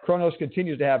 Kronos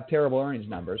continues to have terrible earnings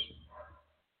numbers.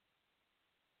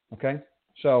 Okay?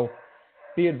 So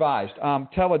be advised.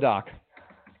 Teladoc.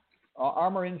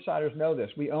 Armor insiders know this.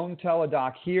 We own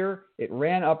Teladoc here. It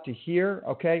ran up to here,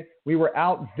 okay? We were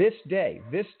out this day,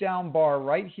 this down bar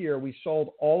right here. We sold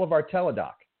all of our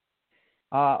Teladoc.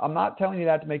 I'm not telling you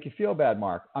that to make you feel bad,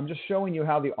 Mark. I'm just showing you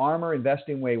how the Armor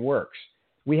investing way works.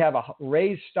 We have a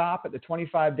raised stop at the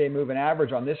 25-day moving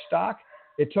average on this stock.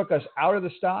 It took us out of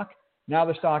the stock. Now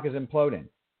the stock is imploding.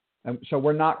 And so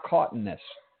we're not caught in this.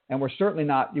 And we're certainly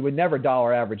not, you would never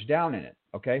dollar average down in it,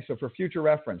 okay? So for future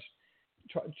reference,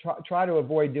 try to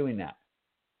avoid doing that.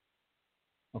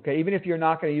 Okay, even if you're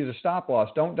not going to use a stop loss,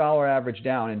 don't dollar average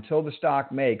down until the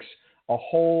stock makes a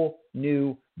whole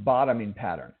new bottoming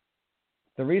pattern.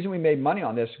 The reason we made money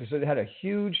on this is because it had a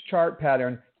huge chart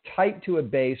pattern tight to a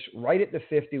base right at the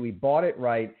 50. We bought it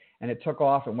right, and it took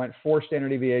off and went 4 standard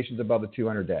deviations above the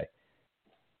 200-day.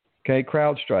 Okay,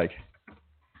 CrowdStrike.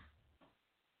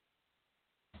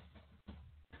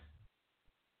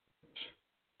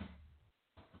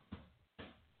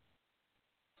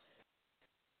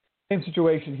 Same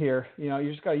situation here. You know,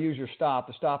 you just got to use your stop.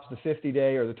 The stop's the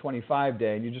 50-day or the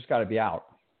 25-day, and you just got to be out.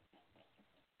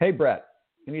 Hey, Brett,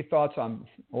 any thoughts on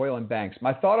oil and banks?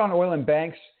 My thought on oil and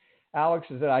banks, Alex,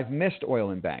 is that I've missed oil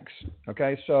and banks.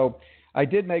 Okay, so I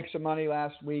did make some money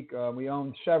last week. We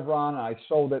owned Chevron. I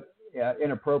sold it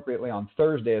inappropriately on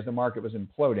Thursday as the market was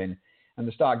imploding, and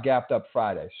the stock gapped up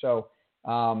Friday. So,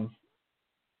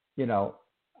 you know,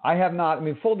 I have not, I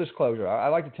mean, full disclosure, I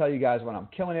like to tell you guys when I'm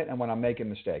killing it and when I'm making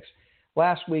mistakes.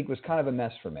 Last week was kind of a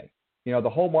mess for me. You know, the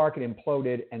whole market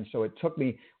imploded, and so it took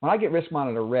me, when I get risk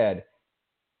monitor red,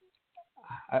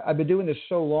 I've been doing this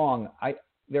so long,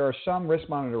 there are some risk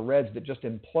monitor reds that just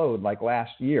implode like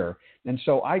last year. And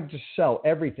so I just sell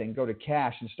everything, go to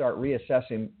cash, and start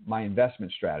reassessing my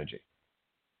investment strategy.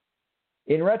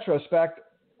 In retrospect,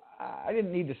 I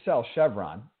didn't need to sell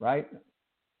Chevron, right?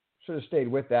 Should have stayed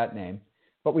with that name.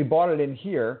 But we bought it in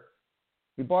here.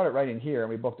 We bought it right in here, and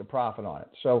we booked a profit on it.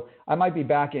 So I might be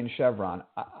back in Chevron.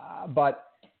 But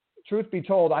truth be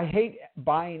told, I hate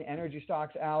buying energy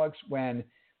stocks, Alex, when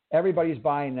everybody's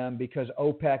buying them because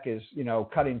OPEC is, you know,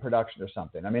 cutting production or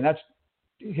something. I mean, that's,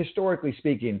 historically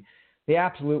speaking, the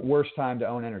absolute worst time to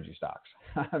own energy stocks.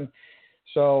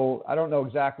 So I don't know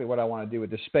exactly what I want to do with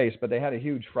this space, but they had a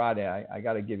huge Friday. I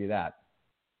got to give you that.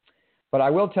 But I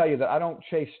will tell you that I don't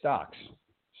chase stocks.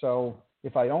 So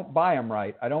if I don't buy them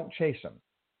right, I don't chase them.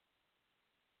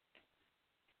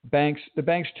 Banks, the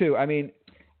banks too. I mean,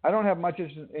 I don't have much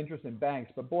interest in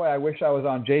banks, but boy, I wish I was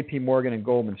on JP Morgan and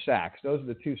Goldman Sachs. Those are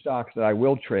the two stocks that I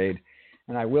will trade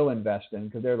and I will invest in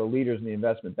because they're the leaders in the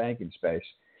investment banking space.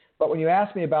 But when you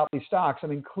ask me about these stocks, I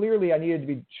mean, clearly I needed to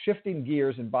be shifting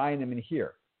gears and buying them in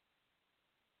here.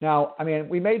 Now, I mean,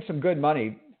 we made some good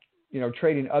money, you know,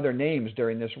 trading other names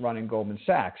during this run in Goldman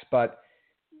Sachs, but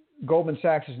Goldman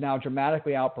Sachs is now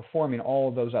dramatically outperforming all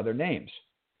of those other names.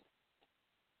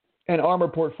 And Armor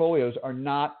portfolios are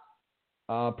not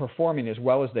performing as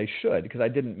well as they should because I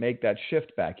didn't make that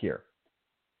shift back here.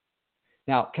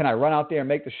 Now, can I run out there and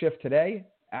make the shift today?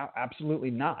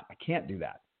 Absolutely not. I can't do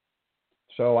that.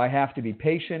 So I have to be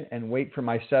patient and wait for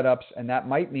my setups, and that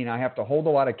might mean I have to hold a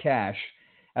lot of cash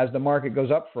as the market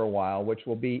goes up for a while, which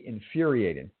will be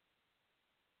infuriating.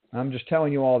 I'm just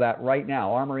telling you all that right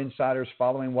now. Armor insiders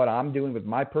following what I'm doing with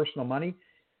my personal money.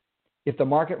 If the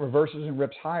market reverses and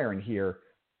rips higher in here,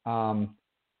 I'm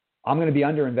going to be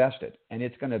underinvested, and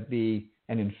it's going to be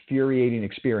an infuriating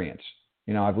experience.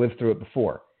 You know, I've lived through it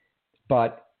before,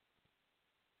 but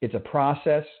it's a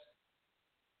process.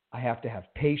 I have to have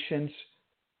patience.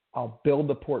 I'll build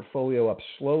the portfolio up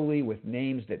slowly with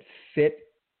names that fit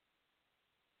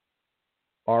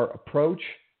our approach.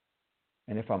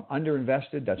 And if I'm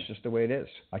underinvested, that's just the way it is.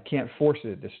 I can't force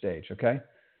it at this stage, okay?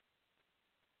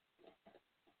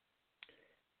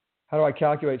 How do I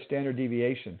calculate standard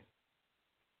deviation?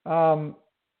 One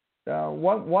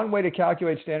way to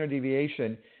calculate standard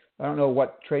deviation, I don't know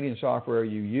what trading software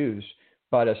you use,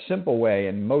 but a simple way,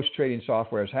 and most trading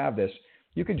softwares have this,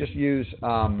 you can just use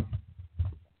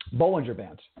Bollinger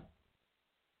Bands.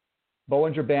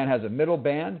 Bollinger Band has a middle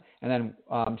band and then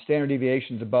standard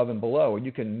deviations above and below, and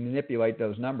you can manipulate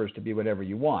those numbers to be whatever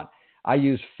you want. I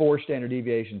use 4 standard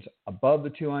deviations above the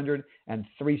 200 and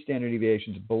 3 standard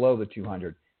deviations below the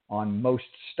 200 on most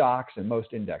stocks and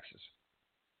most indexes.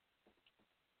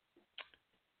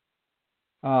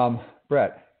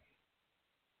 Brett.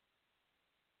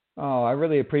 Oh, I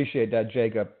really appreciate that,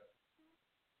 Jacob.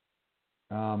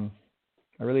 I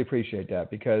really appreciate that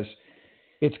because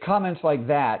it's comments like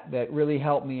that that really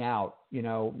help me out. You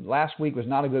know, last week was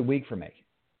not a good week for me.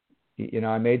 You know,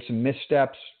 I made some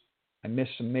missteps. I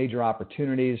missed some major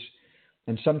opportunities.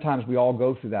 And sometimes we all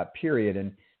go through that period.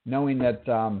 And knowing that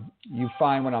you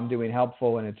find what I'm doing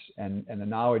helpful and the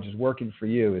knowledge is working for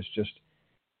you is just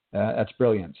that's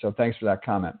brilliant. So thanks for that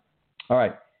comment. All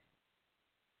right.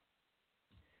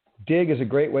 Dig is a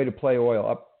great way to play oil,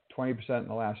 up 20% in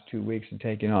the last 2 weeks and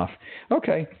taking off.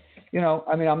 Okay.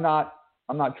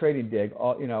 I'm not trading Dig,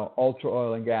 Ultra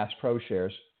Oil and Gas Pro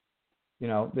shares.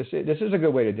 This is a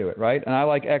good way to do it, right? And I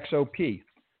like XOP.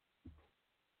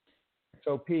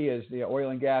 XOP is the oil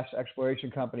and gas exploration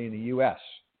company in the U.S.,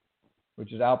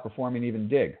 which is outperforming even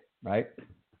Dig, right?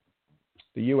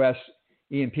 The U.S.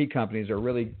 E&P companies are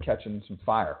really catching some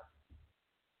fire.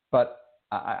 But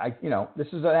this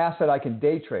is an asset I can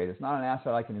day trade. It's not an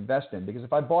asset I can invest in, because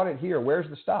if I bought it here, where's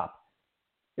the stop?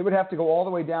 It would have to go all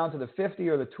the way down to the 50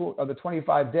 or the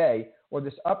 25-day or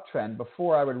this uptrend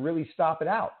before I would really stop it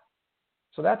out.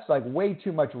 So that's like way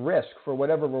too much risk for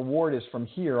whatever reward is from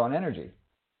here on energy.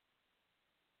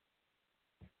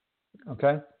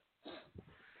 Okay?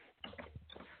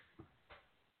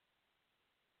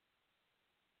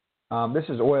 This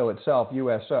is oil itself,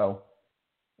 USO.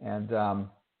 And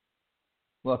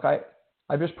look, I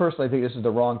just personally think this is the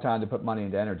wrong time to put money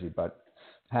into energy, but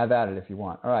have at it if you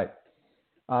want. All right.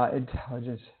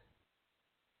 Intelligence.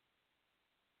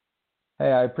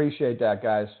 Hey, I appreciate that,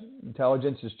 guys.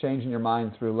 Intelligence is changing your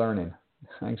mind through learning.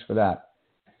 Thanks for that.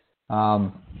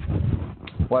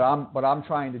 What I'm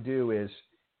trying to do is,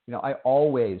 I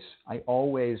always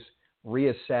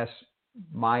reassess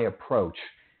my approach,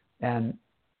 and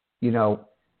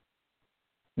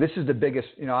this is the biggest.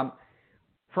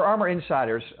 For Armor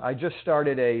Insiders, I just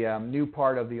started a new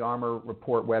part of the Armor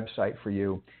Report website for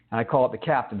you, and I call it the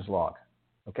Captain's Log.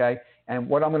 Okay? And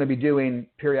what I'm going to be doing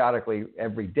periodically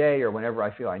every day or whenever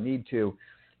I feel I need to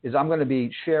is I'm going to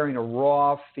be sharing a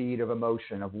raw feed of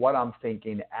emotion of what I'm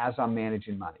thinking as I'm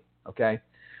managing money. Okay?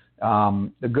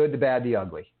 The good, the bad, the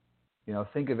ugly.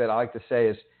 Think of it, I like to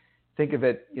say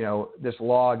this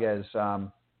log as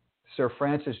Sir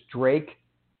Francis Drake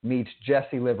meets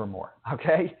Jesse Livermore.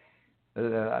 Okay?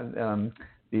 The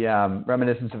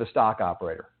reminiscence of a stock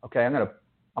operator. Okay, I'm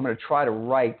gonna try to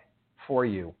write for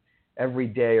you every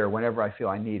day or whenever I feel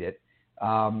I need it,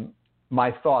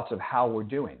 my thoughts of how we're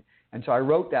doing. And so I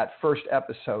wrote that first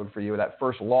episode for you, that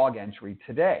first log entry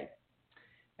today,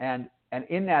 and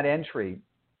in that entry,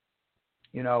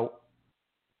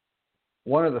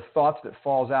 one of the thoughts that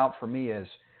falls out for me is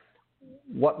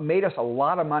what made us a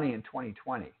lot of money in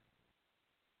 2020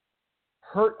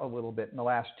 hurt a little bit in the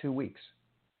last 2 weeks.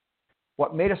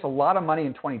 What made us a lot of money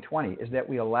in 2020 is that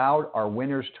we allowed our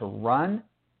winners to run,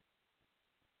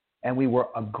 and we were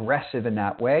aggressive in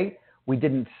that way. We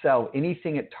didn't sell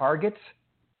anything at targets,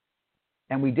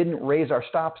 and we didn't raise our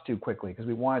stops too quickly because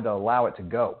we wanted to allow it to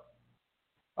go.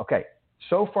 Okay,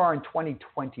 so far in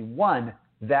 2021,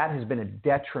 that has been a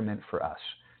detriment for us.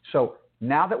 So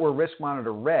now that we're risk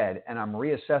monitor red and I'm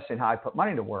reassessing how I put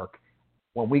money to work,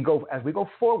 as we go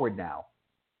forward now,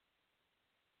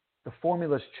 the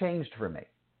formula's changed for me.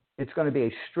 It's going to be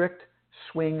a strict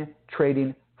swing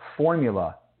trading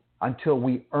formula until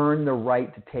we earn the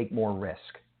right to take more risk.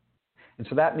 And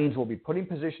so that means we'll be putting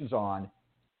positions on,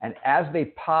 and as they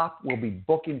pop, we'll be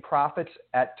booking profits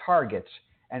at targets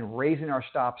and raising our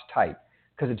stops tight.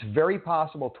 Because it's very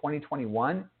possible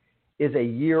 2021 is a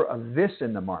year of this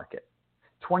in the market.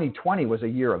 2020 was a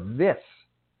year of this.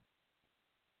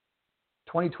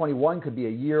 2021 could be a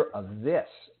year of this,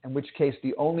 in which case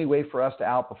the only way for us to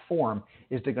outperform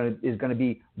is going to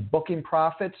be booking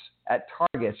profits at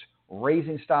targets,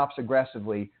 raising stops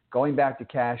aggressively, going back to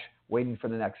cash, waiting for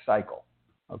the next cycle.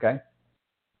 Okay?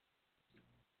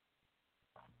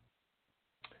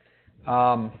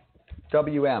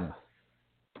 WM.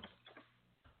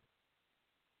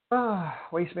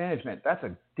 Waste management. That's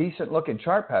a decent looking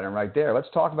chart pattern right there. Let's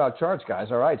talk about charts, guys.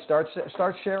 All right, start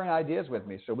sharing ideas with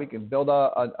me so we can build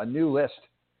a new list.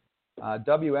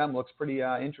 WM looks pretty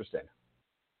interesting.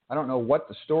 I don't know what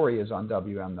the story is on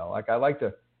WM though. I like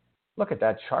to look at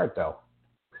that chart though.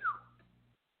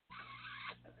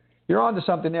 You're onto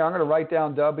something there. I'm going to write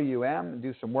down WM and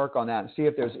do some work on that and see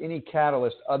if there's any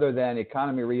catalyst other than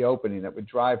economy reopening that would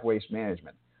drive waste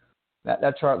management.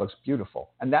 That chart looks beautiful.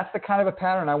 And that's the kind of a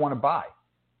pattern I want to buy.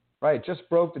 Right? It just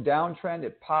broke the downtrend.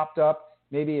 It popped up.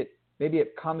 Maybe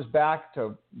it comes back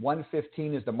to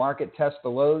 115 as the market tests the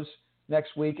lows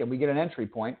next week and we get an entry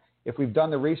point. If we've done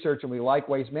the research and we like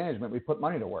waste management, we put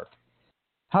money to work.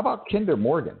 How about Kinder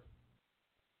Morgan?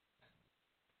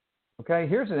 Okay,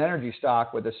 here's an energy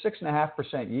stock with a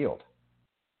 6.5% yield.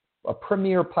 A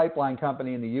premier pipeline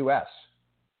company in the U.S.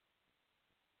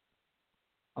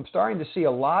 I'm starting to see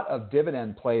a lot of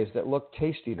dividend plays that look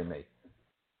tasty to me.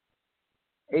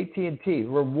 AT&T,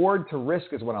 reward to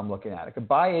risk is what I'm looking at. I could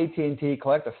buy AT&T,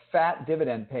 collect a fat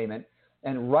dividend payment,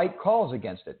 and write calls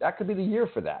against it. That could be the year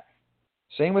for that.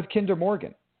 Same with Kinder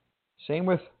Morgan. Same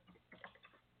with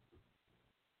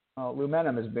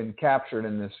Lumenum has been captured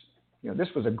in this. This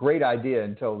was a great idea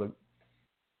until the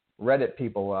Reddit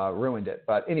people ruined it.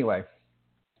 But anyway,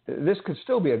 this could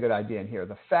still be a good idea in here,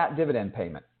 the fat dividend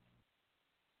payment.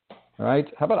 All right?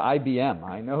 How about IBM?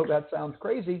 I know that sounds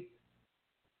crazy.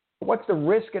 But what's the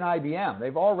risk in IBM?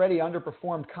 They've already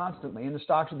underperformed constantly, and the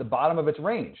stock's at the bottom of its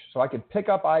range. So I could pick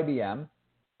up IBM.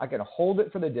 I can hold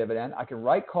it for the dividend. I can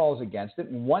write calls against it.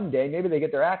 And one day, maybe they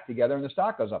get their act together and the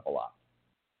stock goes up a lot.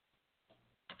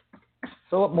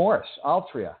 Philip Morris,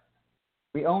 Altria.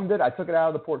 We owned it. I took it out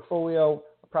of the portfolio.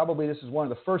 Probably this is one of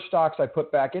the first stocks I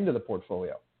put back into the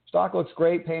portfolio. Stock looks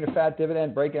great, paying a fat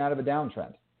dividend, breaking out of a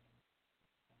downtrend.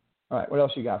 All right, what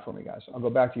else you got for me, guys? I'll go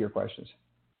back to your questions.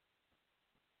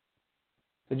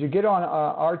 Did you get on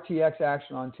RTX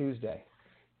action on Tuesday?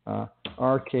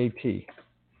 RKT.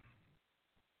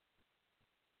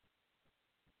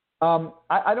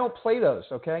 I don't play those,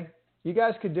 okay? You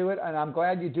guys could do it, and I'm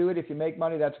glad you do it. If you make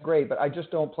money, that's great, but I just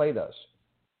don't play those,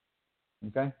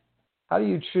 okay? How do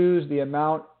you choose the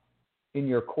amount in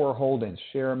your core holdings?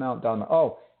 Share amount, dollar amount.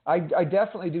 Oh, I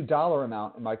definitely do dollar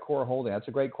amount in my core holding. That's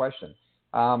a great question.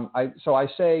 So I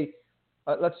say,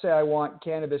 let's say I want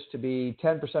cannabis to be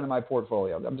 10% of my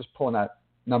portfolio. I'm just pulling that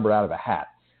number out of a hat.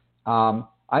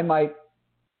 I might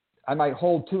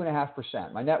hold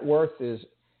 2.5%. My net worth is,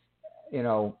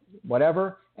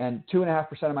 whatever, and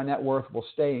 2.5% of my net worth will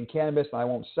stay in cannabis, and I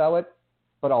won't sell it,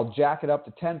 but I'll jack it up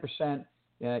to 10%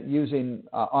 using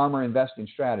Armor investing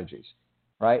strategies,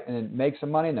 right? And then make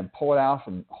some money and then pull it off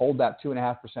and hold that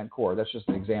 2.5% core. That's just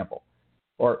an example.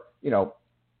 Or,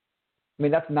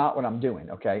 that's not what I'm doing,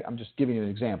 okay? I'm just giving you an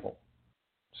example.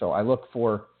 So I look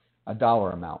for a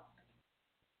dollar amount.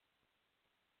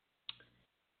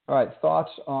 All right,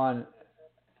 thoughts on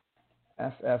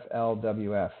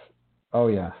FFLWF. Oh,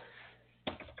 yeah.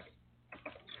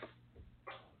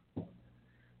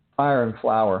 Fire and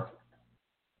flower.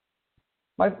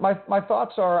 My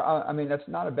thoughts are, that's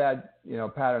not a bad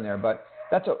pattern there, but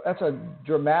that's a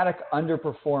dramatic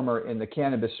underperformer in the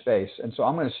cannabis space, and so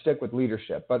I'm going to stick with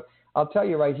leadership. But I'll tell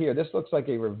you right here, this looks like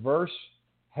a reverse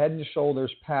head and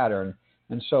shoulders pattern,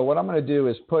 and so what I'm going to do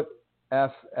is put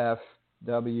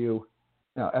FFLWF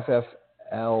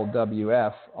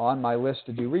on my list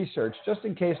to do research, just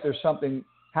in case there's something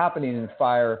happening in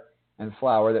fire and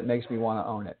flower that makes me want to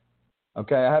own it.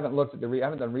 Okay, I haven't looked at I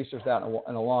haven't done research that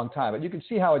in a long time, but you can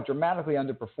see how it dramatically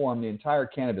underperformed the entire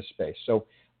cannabis space. So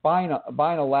buying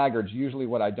a laggard is usually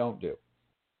what I don't do.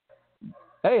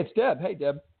 Hey, it's Deb. Hey,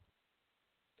 Deb.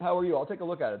 How are you? I'll take a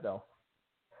look at it, though.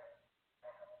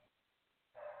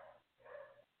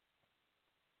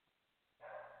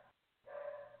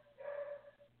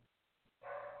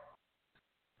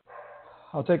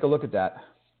 I'll take a look at that.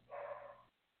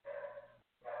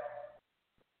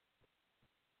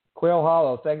 Quail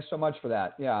Hollow, thanks so much for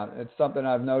that. Yeah, it's something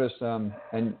I've noticed, and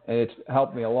it's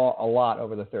helped me a lot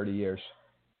over the 30 years.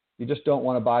 You just don't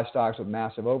want to buy stocks with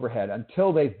massive overhead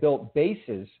until they've built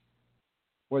bases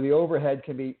where the overhead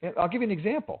can be. I'll give you an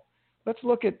example. Let's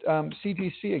look at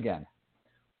CGC again.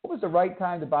 What was the right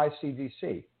time to buy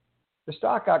CGC? The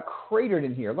stock got cratered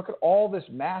in here. Look at all this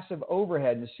massive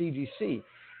overhead in CGC.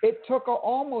 It took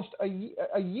almost a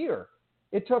year.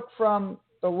 It took from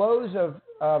the lows of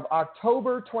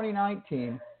October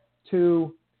 2019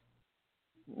 to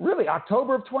really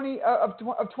October of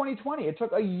 2020. It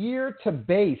took a year to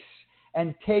base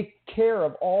and take care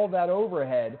of all that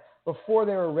overhead before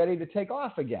they were ready to take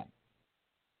off again.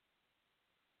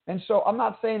 And so I'm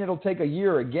not saying it'll take a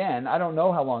year again. I don't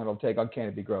know how long it'll take on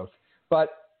Canopy Growth. But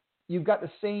you've got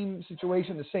the same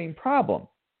situation, the same problem.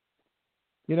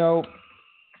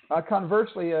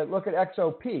 Conversely, look at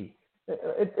XOP.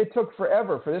 It took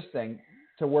forever for this thing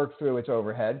to work through its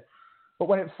overhead. But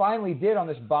when it finally did on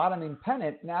this bottoming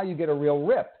pennant, now you get a real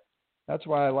rip. That's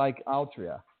why I like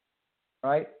Altria,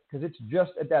 right? Because it's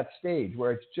just at that stage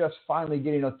where it's just finally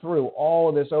getting through all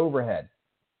of this overhead,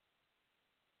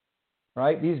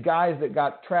 right? These guys that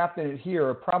got trapped in it here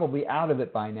are probably out of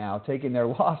it by now, taking their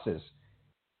losses.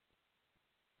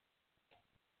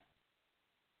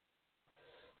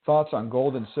 Thoughts on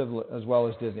gold and silver as well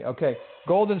as Disney. Okay,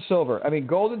 gold and silver.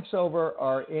 Gold and silver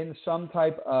are in some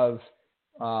type of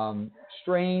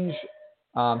strange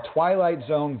twilight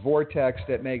zone vortex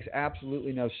that makes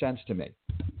absolutely no sense to me.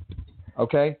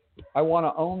 Okay? I want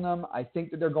to own them. I think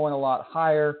that they're going a lot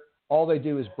higher. All they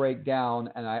do is break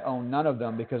down, and I own none of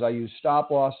them because I use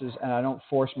stop losses and I don't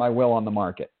force my will on the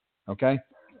market. Okay?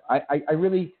 I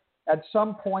really At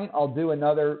some point, I'll do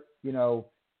another,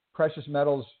 precious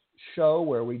metals show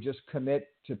where we just commit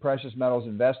to precious metals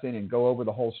investing and go over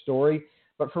the whole story.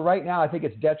 But for right now, I think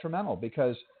it's detrimental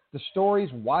because the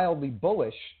story's wildly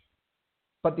bullish,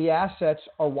 but the assets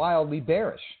are wildly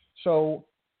bearish. So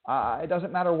it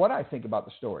doesn't matter what I think about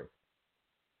the story.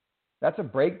 That's a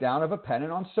breakdown of a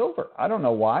pennant on silver. I don't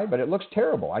know why, but it looks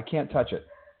terrible. I can't touch it.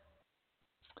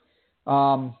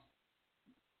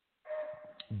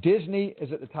 Disney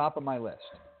is at the top of my list.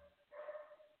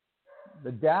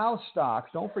 The Dow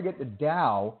stocks, don't forget the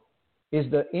Dow is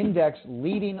the index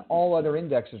leading all other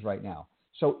indexes right now.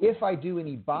 So if I do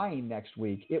any buying next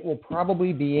week, it will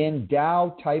probably be in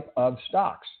Dow type of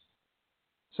stocks.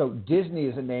 So Disney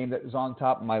is a name that is on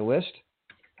top of my list,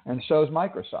 and so is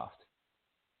Microsoft.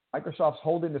 Microsoft's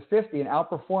holding the 50 and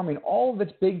outperforming all of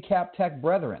its big cap tech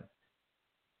brethren.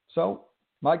 So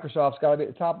Microsoft's got to be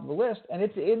at the top of the list, and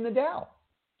it's in the Dow.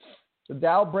 The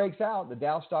Dow breaks out, the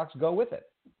Dow stocks go with it.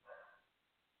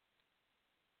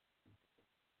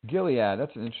 Gilead,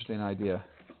 that's an interesting idea.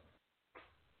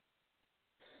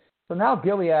 So now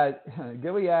Gilead,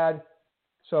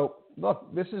 so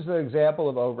look, this is an example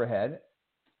of overhead.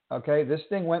 Okay, this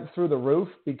thing went through the roof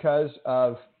because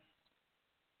of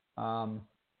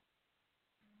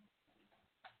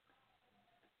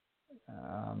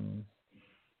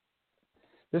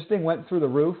this thing went through the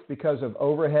roof because of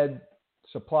overhead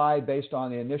supply based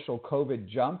on the initial COVID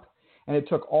jump, and it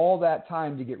took all that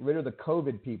time to get rid of the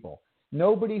COVID people.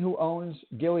 Nobody who owns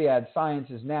Gilead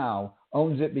Sciences now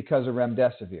owns it because of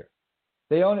remdesivir.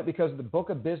 They own it because the book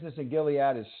of business in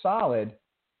Gilead is solid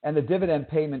and the dividend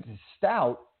payment is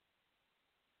stout.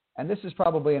 And this is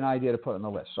probably an idea to put on the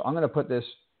list. So I'm going to put this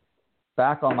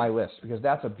back on my list because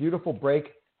that's a beautiful break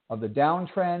of the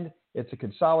downtrend. It's a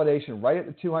consolidation right at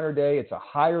the 200-day. It's a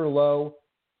higher low.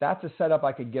 That's a setup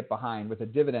I could get behind with a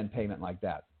dividend payment like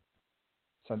that.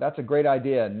 So that's a great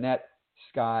idea. Net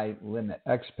Sky Limit,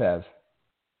 XPEV.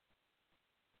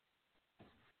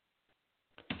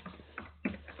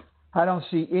 I don't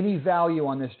see any value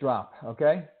on this drop,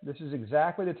 okay? This is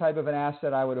exactly the type of an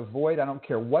asset I would avoid. I don't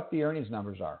care what the earnings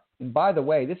numbers are. And by the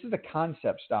way, this is a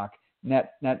concept stock,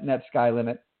 net Sky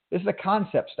Limit. This is a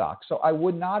concept stock. So I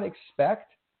would not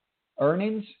expect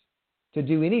earnings to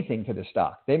do anything to the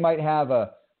stock. They might have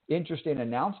a interesting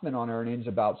announcement on earnings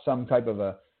about some type of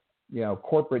a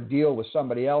corporate deal with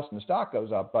somebody else and the stock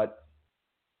goes up, but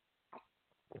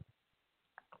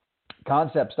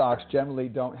concept stocks generally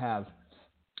don't have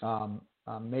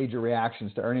major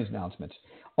reactions to earnings announcements.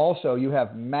 Also, you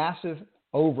have massive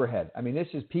overhead. I mean, this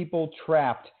is people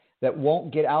trapped that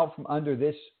won't get out from under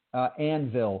this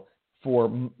anvil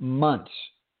for months.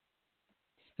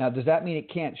 Now, does that mean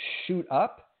it can't shoot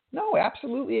up? No,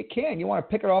 absolutely it can. You want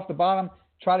to pick it off the bottom,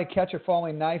 try to catch a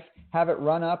falling knife, have it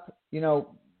run up.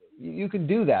 You can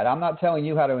do that. I'm not telling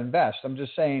you how to invest. I'm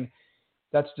just saying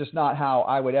that's just not how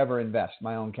I would ever invest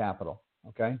my own capital.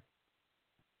 Okay?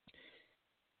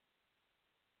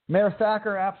 Mayor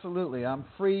Thacker, absolutely. I'm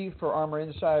free for Armor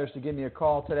Insiders to give me a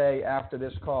call today. After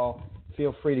this call,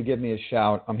 feel free to give me a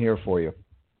shout. I'm here for you.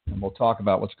 And we'll talk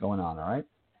about what's going on, all right?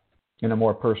 In a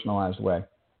more personalized way.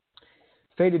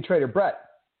 Faded Trader, Brett,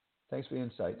 thanks for the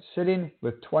insight. Sitting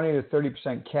with 20 to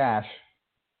 30% cash.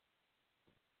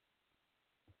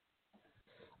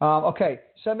 Okay,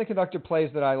 semiconductor plays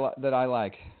that I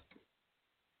like.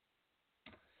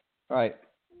 All right,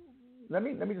 let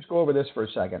me just go over this for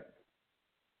a second.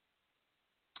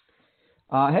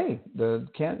 Hey, the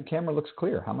camera looks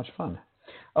clear. How much fun.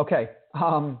 Okay,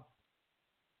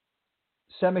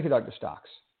 semiconductor stocks.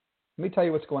 Let me tell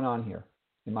you what's going on here,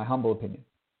 in my humble opinion.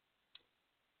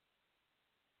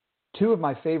 Two of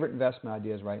my favorite investment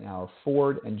ideas right now are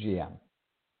Ford and GM.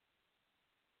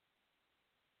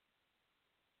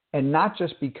 And not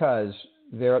just because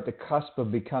they're at the cusp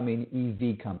of becoming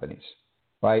EV companies,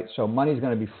 right? So money's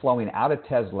going to be flowing out of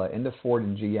Tesla into Ford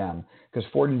and GM because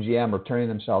Ford and GM are turning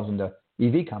themselves into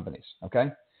EV companies,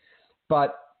 okay?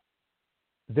 But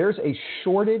there's a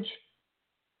shortage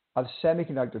of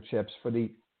semiconductor chips for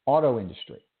the auto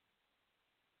industry.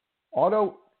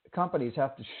 Auto companies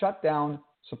have to shut down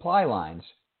supply lines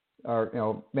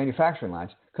or manufacturing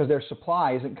lines because their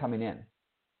supply isn't coming in.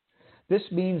 This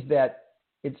means that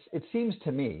it seems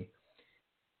to me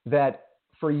that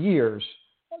for years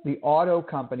the auto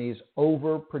companies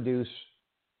overproduce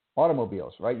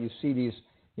automobiles, right? You see these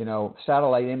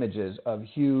satellite images of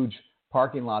huge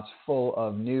parking lots full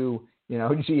of new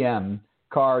GM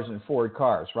cars and Ford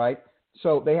cars, right?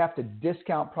 So they have to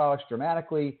discount products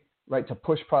dramatically, right, to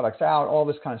push products out, all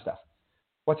this kind of stuff.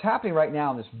 What's happening right now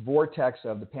in this vortex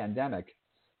of the pandemic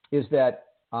is that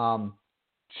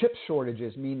chip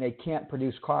shortages mean they can't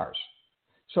produce cars.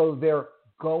 So they're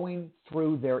going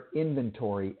through their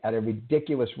inventory at a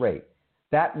ridiculous rate.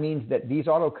 That means that these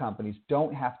auto companies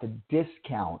don't have to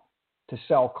discount to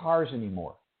sell cars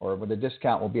anymore, or the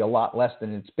discount will be a lot less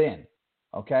than it's been,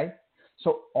 okay?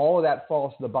 So all of that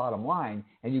falls to the bottom line,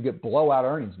 and you get blowout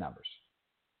earnings numbers.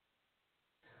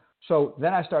 So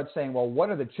then I start saying, well, what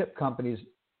are the chip companies?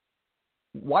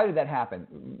 Why did that happen?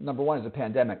 Number one is the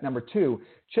pandemic. Number two,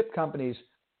 chip companies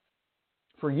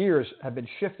for years have been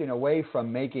shifting away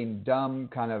from making dumb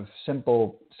kind of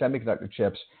simple semiconductor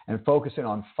chips and focusing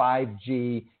on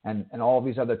 5G and all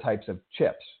these other types of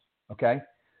chips, okay?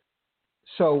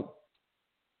 So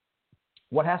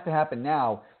what has to happen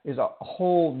now is a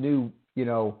whole new,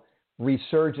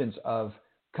 resurgence of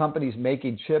companies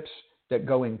making chips that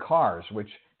go in cars, which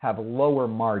have lower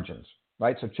margins,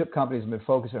 right? So chip companies have been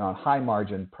focusing on high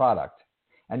margin product.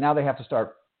 And now they have to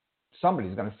start,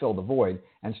 somebody's going to fill the void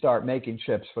and start making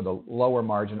chips for the lower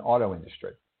margin auto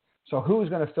industry. So who's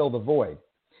going to fill the void?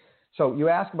 So you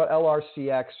asked about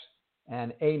LRCX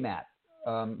and AMAT.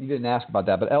 You didn't ask about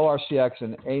that, but LRCX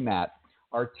and AMAT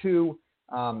are two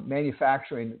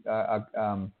manufacturing,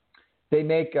 they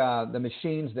make the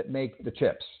machines that make the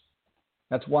chips.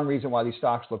 That's one reason why these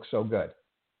stocks look so good.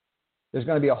 There's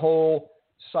going to be a whole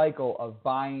cycle of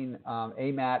buying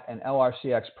AMAT and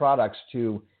LRCX products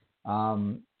to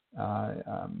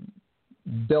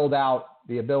build out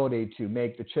the ability to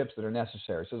make the chips that are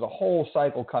necessary. So there's a whole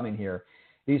cycle coming here.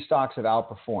 These stocks have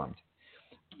outperformed.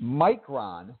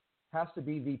 Micron has to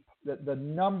be the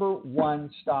number one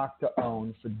stock to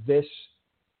own for this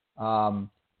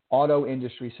auto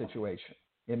industry situation,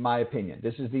 in my opinion.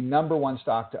 This is the number one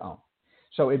stock to own.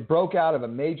 So it broke out of a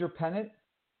major pennant,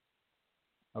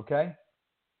 okay,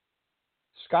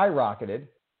 skyrocketed,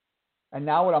 and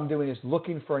now what I'm doing is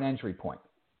looking for an entry point,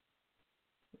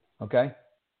 okay?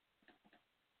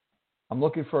 I'm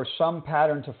looking for some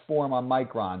pattern to form on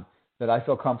Micron that I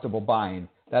feel comfortable buying.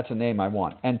 That's a name I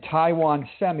want. And Taiwan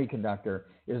Semiconductor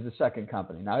is the second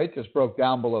company. Now, it just broke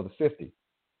down below the 50,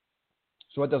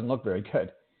 so it doesn't look very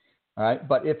good, all right?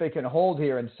 But if it can hold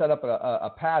here and set up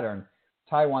a pattern,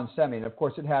 Taiwan Semi, and of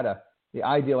course it had the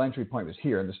ideal entry point was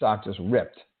here, and the stock just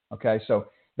ripped, okay? So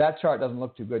that chart doesn't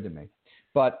look too good to me.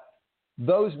 But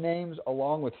those names,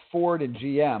 along with Ford and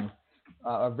GM,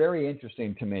 are very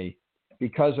interesting to me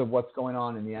because of what's going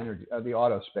on in the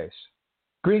auto space.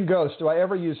 Green Ghost, do I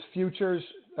ever use futures?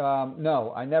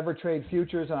 No, I never trade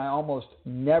futures, and I almost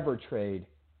never trade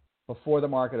before the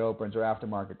market opens or after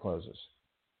market closes.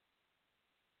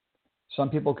 Some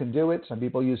people can do it. Some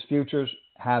people use futures.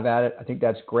 Have at it. I think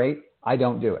that's great. I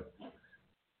don't do it.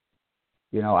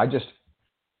 I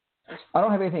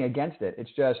don't have anything against it. It's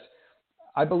just,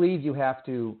 I believe you have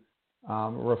to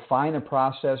refine a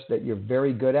process that you're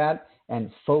very good at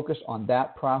and focus on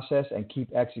that process and keep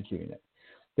executing it.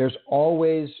 There's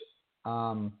always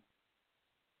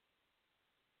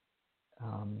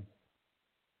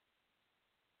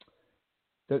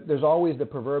there's always the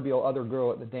proverbial other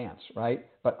girl at the dance, right?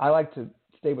 But I like to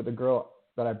stay with the girl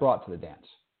that I brought to the dance,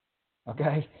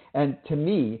 okay? And to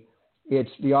me,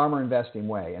 it's the Armor Investing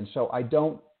way. And so I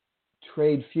don't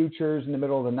trade futures in the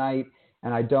middle of the night,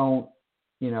 and I don't,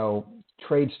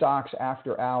 trade stocks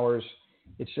after hours.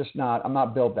 It's just not, I'm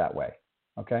not built that way,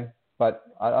 okay? But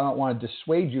I don't want to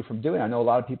dissuade you from doing it. I know a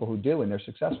lot of people who do, and they're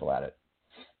successful at it.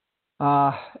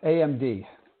 AMD.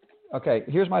 Okay,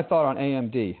 here's my thought on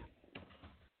AMD.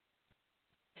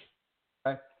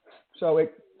 Okay, so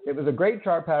it was a great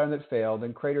chart pattern that failed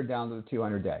and cratered down to the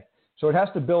 200-day. So it has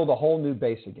to build a whole new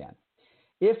base again.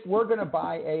 If we're going to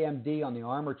buy AMD on the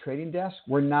Armor trading desk,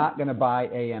 we're not going to buy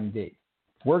AMD.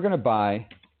 We're going to buy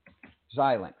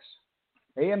Xilinx.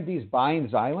 AMD's buying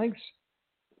Xilinx.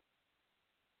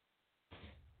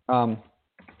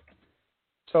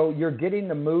 So you're getting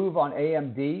the move on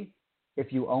AMD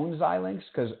if you own Xilinx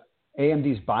because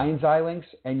AMD's buying Xilinx,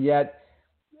 and yet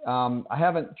I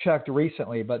haven't checked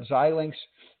recently, but Xilinx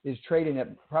is trading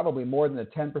at probably more than a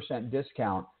 10%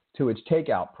 discount to its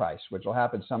takeout price, which will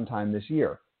happen sometime this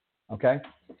year, okay?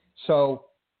 So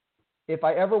if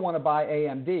I ever want to buy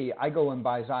AMD, I go and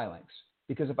buy Xilinx,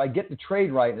 because if I get the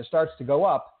trade right and it starts to go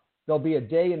up, there'll be a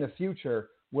day in the future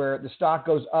where the stock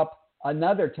goes up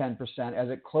another 10% as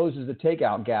it closes the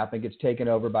takeout gap and gets taken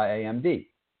over by AMD.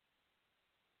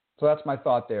 So that's my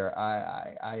thought there.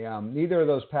 Neither of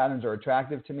those patterns are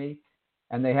attractive to me,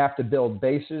 and they have to build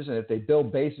bases, and if they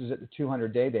build bases at the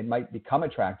 200-day, they might become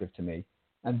attractive to me,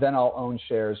 and then I'll own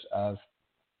shares of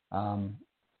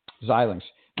Xilinx.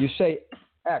 You say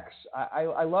X.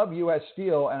 I love U.S.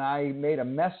 Steel, and I made a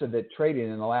mess of it trading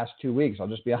in the last 2 weeks. I'll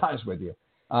just be honest with you.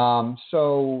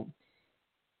 So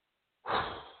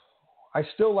I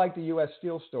still like the U.S.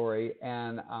 Steel story,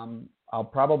 and I'll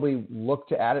probably look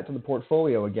to add it to the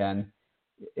portfolio again.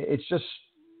 It's just,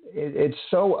 it's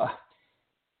so,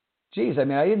 geez, I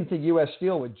mean, I didn't think U.S.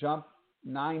 Steel would jump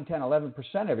 9, 10, 11%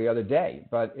 every other day,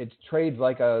 but it trades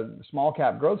like a small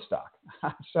cap growth stock.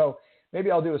 So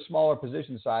maybe I'll do a smaller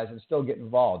position size and still get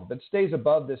involved. If it stays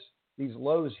above these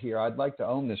lows here, I'd like to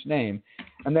own this name.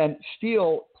 And then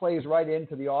steel plays right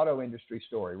into the auto industry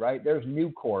story, right? There's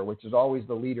Nucor, which is always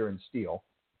the leader in steel.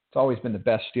 It's always been the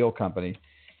best steel company.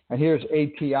 And here's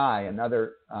ATI,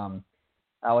 another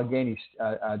Allegheny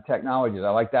Technologies. I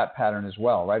like that pattern as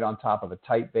well, right on top of a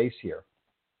tight base here.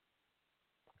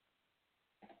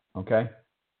 Okay?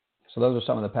 So those are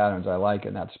some of the patterns I like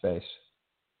in that space.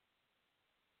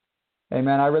 Hey,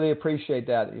 man, I really appreciate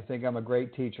that. You think I'm a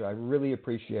great teacher. I really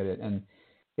appreciate it. And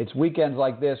it's weekends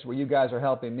like this where you guys are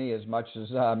helping me as much as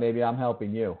maybe I'm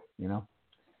helping you, you know.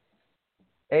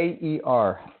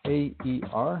 AER.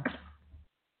 AER.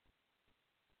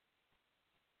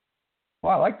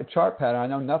 Well, I like the chart pattern. I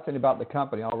know nothing about the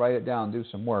company. I'll write it down and do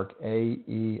some work.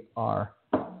 AER.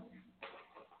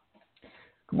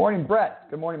 Good morning, Brett.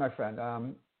 Good morning, my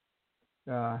friend.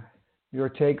 Your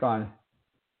take on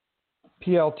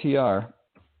PLTR.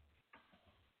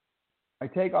 My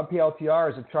take on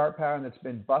PLTR is a chart pattern that's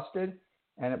been busted,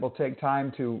 and it will take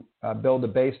time to build a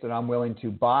base that I'm willing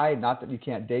to buy. Not that you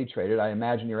can't day trade it. I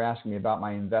imagine you're asking me about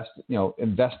my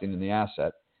investing in the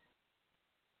asset.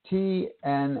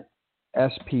 TNSPD.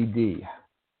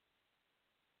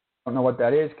 Don't know what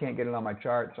that is. Can't get it on my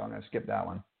chart, so I'm going to skip that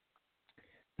one.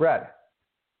 Brett,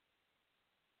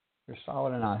 you're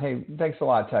solid and on. Hey, thanks a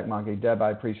lot, Tech Monkey. Deb, I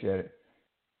appreciate it.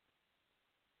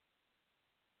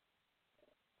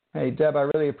 Hey, Deb, I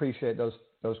really appreciate those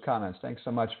comments. Thanks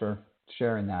so much for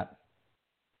sharing that.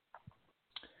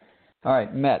 All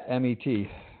right, MET, M-E-T.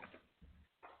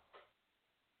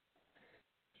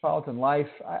 Metropolitan Life.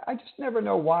 I just never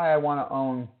know why I want to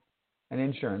own an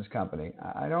insurance company.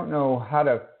 I don't know how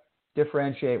to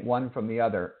differentiate one from the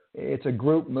other. It's a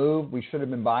group move. We should have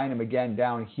been buying them again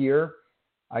down here.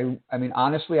 I mean,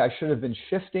 honestly, I should have been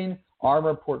shifting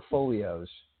Armor portfolios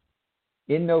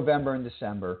in November and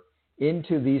December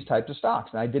into these types of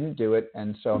stocks. And I didn't do it,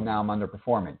 and so now I'm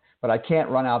underperforming. But I can't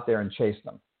run out there and chase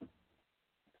them.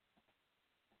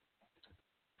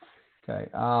 Okay.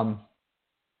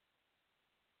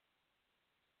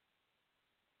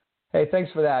 Hey,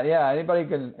 thanks for that. Yeah, anybody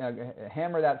can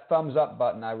hammer that thumbs up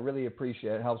button. I really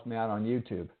appreciate it. It helps me out on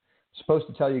YouTube. I'm supposed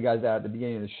to tell you guys that at the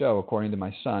beginning of the show, according to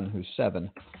my son, who's 7.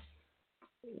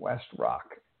 West Rock.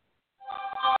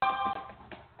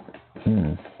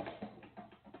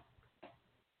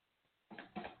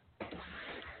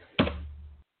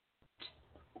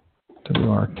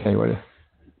 WRK, what is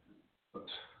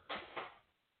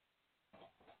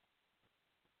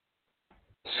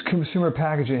consumer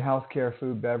packaging, healthcare,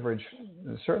 food, beverage.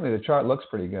 Certainly the chart looks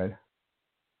pretty good.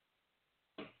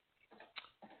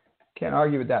 Can't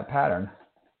argue with that pattern.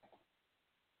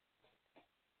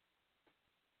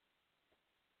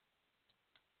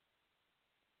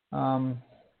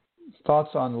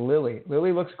 Thoughts on Lilly?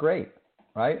 Lilly looks great,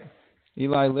 right?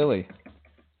 Eli Lilly.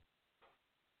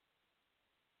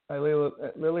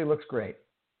 Lilly looks great.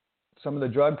 Some of the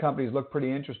drug companies look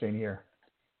pretty interesting here.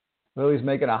 Lilly's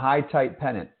making a high tight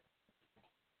pennant.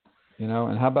 You know,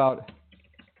 and how about,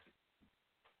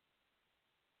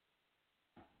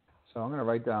 so I'm going to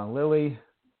write down Lilly,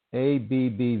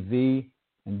 ABBV,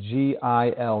 and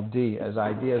GILD as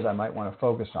ideas I might want to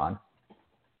focus on.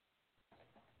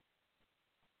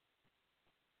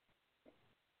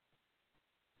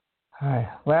 All right,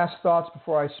 last thoughts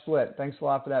before I split. Thanks a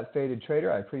lot for that, Faded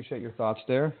Trader. I appreciate your thoughts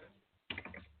there.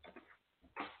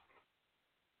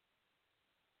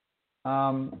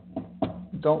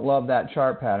 Don't love that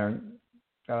chart pattern.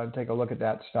 Got to take a look at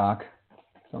that stock.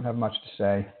 Don't have much to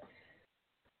say.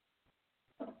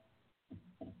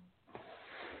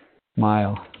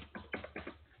 Mile.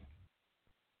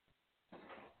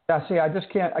 Yeah, see, I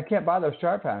can't buy those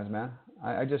chart patterns, man.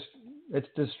 It's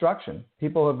destruction.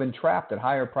 People have been trapped at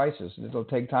higher prices. It'll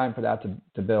take time for that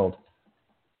to build.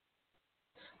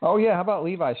 Oh, yeah, how about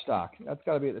Levi stock? That's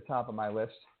got to be at the top of my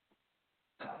list.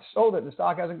 Sold it. The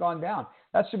stock hasn't gone down.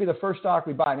 That should be the first stock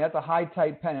we buy. I mean, that's a high,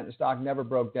 tight pennant. The stock never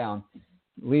broke down.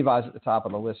 Levi's at the top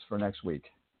of the list for next week.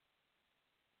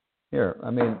 Here,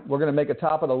 I mean, we're going to make a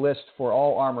top of the list for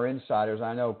all Armor insiders.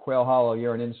 I know, Quail Hollow,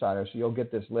 you're an insider, so you'll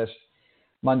get this list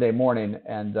Monday morning.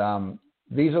 And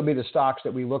these will be the stocks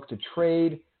that we look to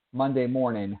trade Monday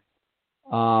morning.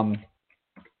 I'm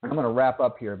going to wrap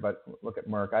up here, but look at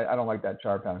Merck. I don't like that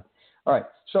chart pattern. All right,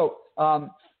 so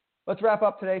let's wrap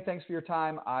up today. Thanks for your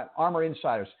time. Armor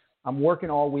insiders, I'm working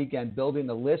all weekend building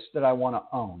the list that I want to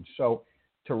own. So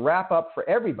to wrap up for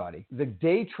everybody, the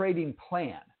day trading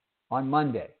plan on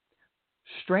Monday.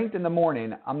 Strength in the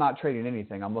morning, I'm not trading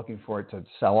anything. I'm looking for it to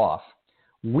sell off.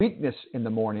 Weakness in the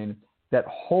morning that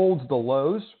holds the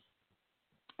lows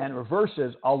and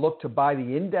reverses, I'll look to buy the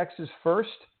indexes first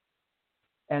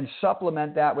and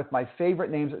supplement that with my favorite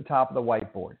names at the top of the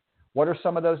whiteboard. What are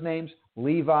some of those names?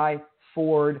 Levi,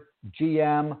 Ford,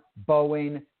 GM,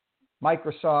 Boeing,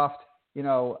 Microsoft,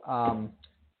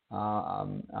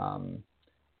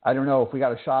 I don't know if we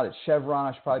got a shot at Chevron.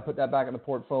 I should probably put that back in the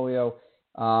portfolio.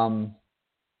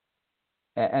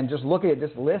 And just looking at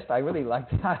this list, I really like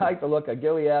the look at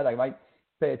Gilead. I might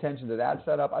pay attention to that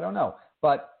setup. I don't know.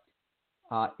 But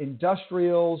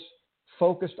industrials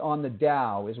focused on the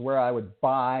Dow is where I would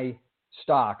buy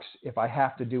stocks if I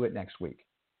have to do it next week.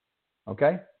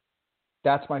 Okay?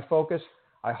 That's my focus.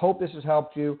 I hope this has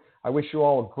helped you. I wish you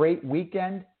all a great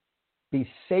weekend. Be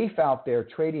safe out there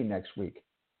trading next week.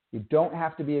 You don't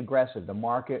have to be aggressive. The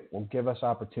market will give us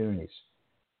opportunities.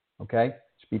 Okay?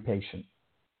 Just be patient.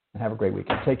 And have a great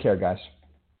weekend. Take care, guys.